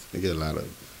 I get a lot of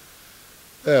them.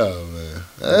 Oh, man.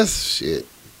 That's shit.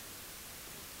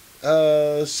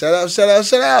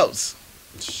 Shout outs.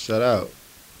 Shut out.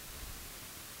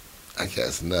 I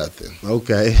guess nothing.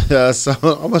 Okay. So I'm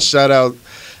going to shout out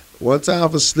one time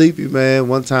for Sleepy, man.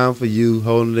 One time for you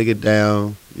holding the nigga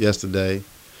down yesterday.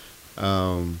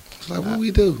 It's like, what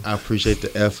we do? I appreciate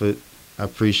the effort. I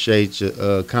appreciate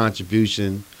your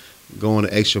contribution, going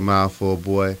the extra mile for a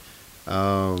boy.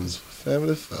 It's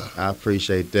family fun. I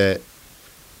appreciate that.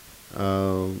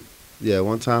 Yeah,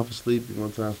 one time for Sleepy,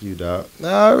 one time for you, dog.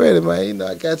 Already, man. You know,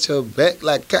 I got your back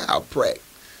like cow prack.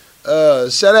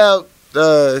 Shout out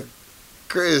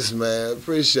Chris, man.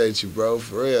 Appreciate you, bro.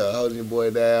 For real. Holding your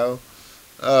boy down.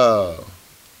 Shout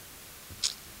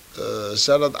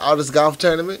out the Artist Golf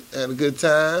Tournament. Had a good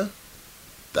time.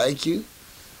 Thank you.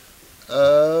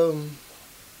 That's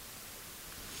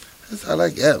all I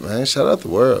got, man. Shout out the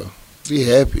world. Be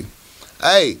happy.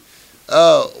 Hey,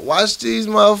 watch these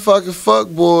motherfucking fuck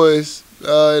boys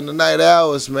in the night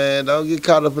hours, man. Don't get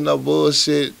caught up in no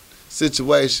bullshit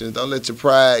situations. Don't let your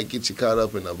pride get you caught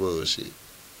up in no bullshit.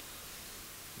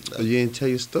 But you didn't tell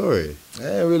your story. I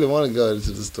didn't really want to go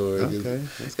into the story. Okay.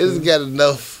 It's got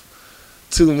enough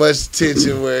too much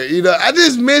tension where, you know, I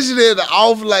just mentioned it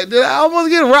off like, did I almost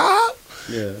get robbed?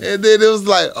 Yeah. And then it was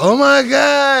like, oh my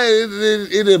God.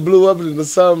 It blew up into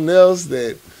something else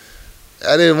that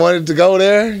I didn't want it to go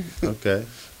there. Okay.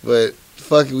 But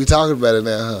fuck it, we talking about it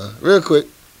now, huh? Real quick.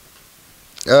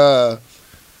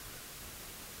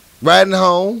 Riding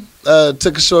home,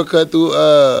 took a shortcut through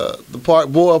the park,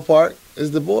 Boyle Park. Is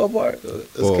the Boyle Park?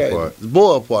 Boyle Park. It's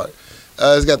Boyle Park.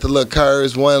 It's got the little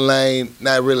curves, one lane,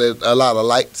 not really a lot of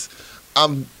lights.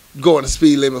 I'm going the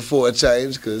speed limit for a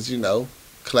change because, you know,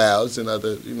 clouds and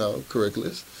other, you know,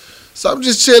 curriculars. So I'm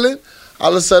just chilling.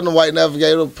 All of a sudden, the white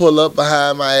navigator pull up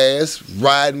behind my ass,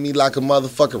 riding me like a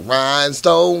motherfucking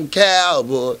rhinestone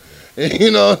cowboy.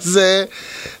 You know what I'm saying?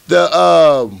 The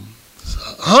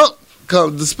hump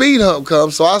comes, the speed hump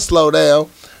comes, so I slow down.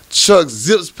 Truck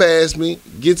zips past me,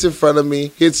 gets in front of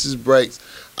me, hits his brakes.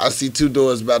 I see two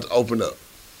doors about to open up.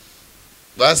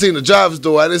 But I seen the driver's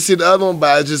door. I didn't see the other one,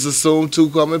 but I just assumed two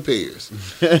come in pairs.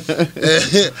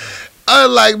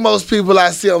 Unlike most people I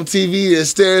see on TV that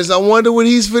stares, I wonder what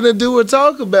he's finna do or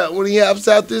talk about when he hops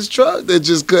out this truck that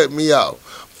just cut me off.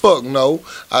 Fuck no.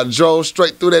 I drove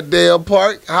straight through that damn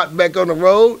park, hopped back on the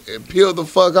road, and peeled the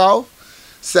fuck off.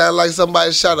 Sounded like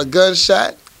somebody shot a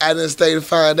gunshot. I didn't stay to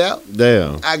find out.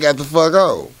 Damn. I got the fuck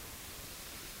on.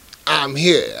 I'm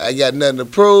here. I got nothing to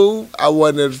prove. I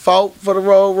wasn't at fault for the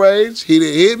road rage. He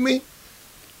didn't hit me.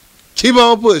 Keep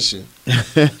on pushing. I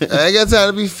ain't got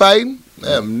time to be fighting.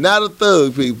 I am not a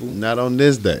thug, people. Not on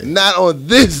this day. Not on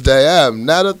this day. I am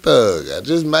not a thug. I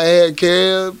just might have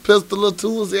carry a pistol or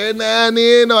tools every now and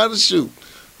then, know how to shoot.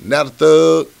 Not a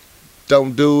thug.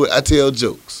 Don't do it. I tell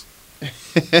jokes.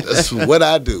 That's what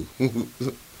I do.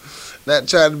 Not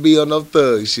trying to be on no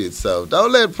thug shit. So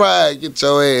don't let pride get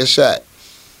your ass shot.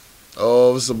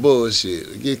 Oh, it's some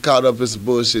bullshit. Get caught up in some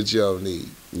bullshit you don't need.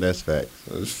 That's facts.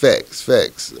 It's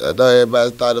facts. I know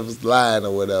everybody thought it was lying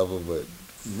or whatever, but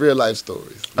real life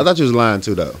stories. I thought you was lying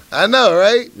too, though. I know,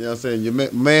 right? You know what I'm saying? Your man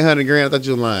 100 grand, I thought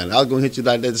you was lying. I was going to hit you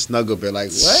like that to snuggle up there like,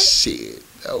 what? Shit.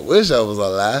 I wish I was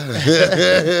alive.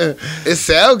 It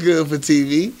sound good for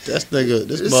TV. This It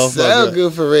motherfucker. sound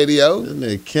good for radio. This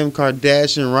nigga Kim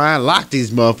Kardashian, Ryan locked these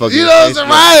motherfuckers. You know what I'm saying?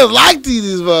 Ryan like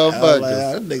these motherfuckers.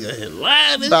 That nigga hit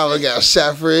line. Probably got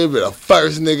shot for it, but the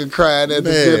first nigga crying at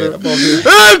the Man, funeral.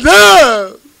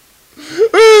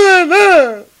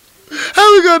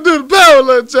 How we gonna do the power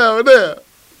lunch hour there?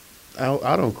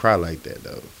 I don't cry like that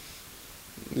though.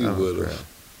 You would have.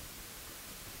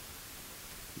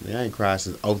 Man, I ain't cried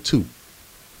since 02.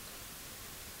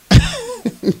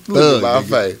 Look at my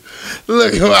face.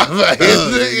 Look at my face.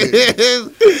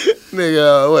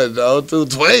 Nigga, what,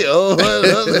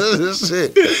 0212?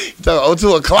 Shit. You talking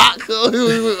 02 o'clock?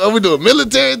 Are we doing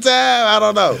military time? I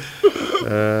don't know.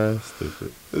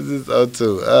 Stupid. This is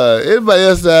 02. Anybody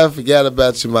else that I forgot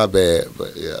about you, my bad.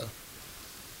 But yeah.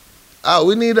 Oh,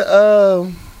 we need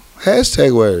a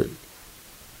hashtag word.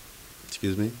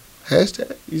 Excuse me?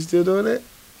 Hashtag? You still doing that?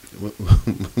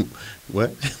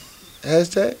 What?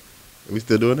 Hashtag? We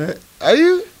still doing that? Are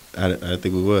you? I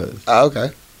think we was. Oh,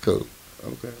 okay. Cool.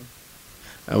 Okay.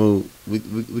 I mean,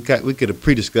 we could have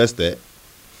pre-discussed that.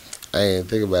 I ain't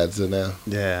think about it till now.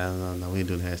 Yeah, no, we ain't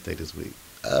doing hashtag this week.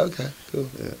 Okay, cool.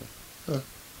 Yeah. Huh.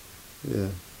 Yeah.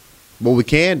 What we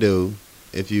can do,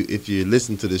 if you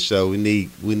listen to the show, we need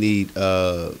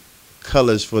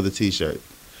colors for the T-shirt.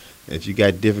 If you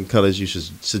got different colors you should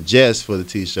suggest for the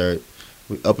T-shirt,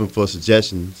 we open for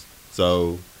suggestions.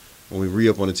 So when we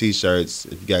re-up on the T-shirts,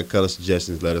 if you got color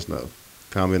suggestions, let us know.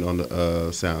 Comment on the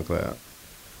SoundCloud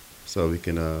so we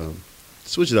can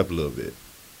switch it up a little bit.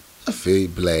 I feel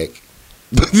black.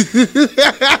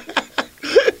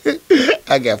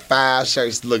 I got 5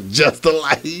 shirts that look just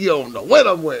alike. You don't know what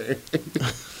I'm wearing.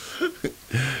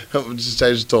 I'm just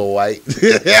change it to a white.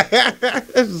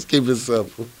 Just keep it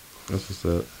simple. That's what's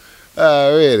up.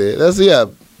 Alrighty. Let's see.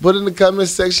 Put in the comment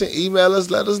section. Email us.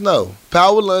 Let us know.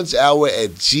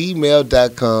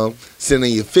 powerlunchhour@gmail.com. Send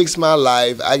in your Fix My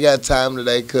Life. I got time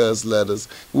today, cuz letters.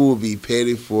 We will be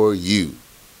petty for you.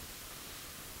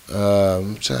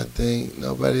 I'm trying to think.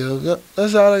 Nobody else. Yep,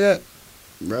 that's all I got.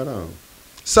 Right on.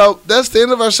 So that's the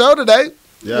end of our show today.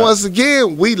 Yeah. Once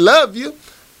again, we love you.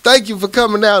 Thank you for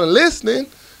coming out and listening.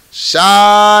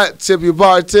 Shot, tip your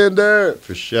bartender.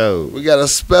 For sure. We got a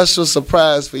special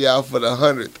surprise for y'all for the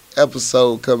 100th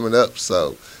episode coming up.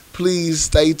 So please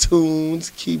stay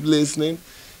tuned. Keep listening.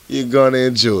 You're going to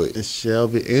enjoy it. It shall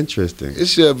be interesting. It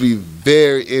should be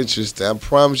very interesting. I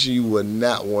promise you will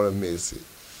not want to miss it.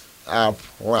 I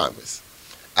promise.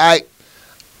 All right.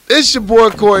 It's your boy,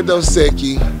 Corey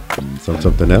Dosecki.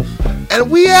 Something else? And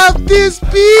we have this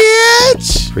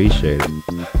bitch. Appreciate it.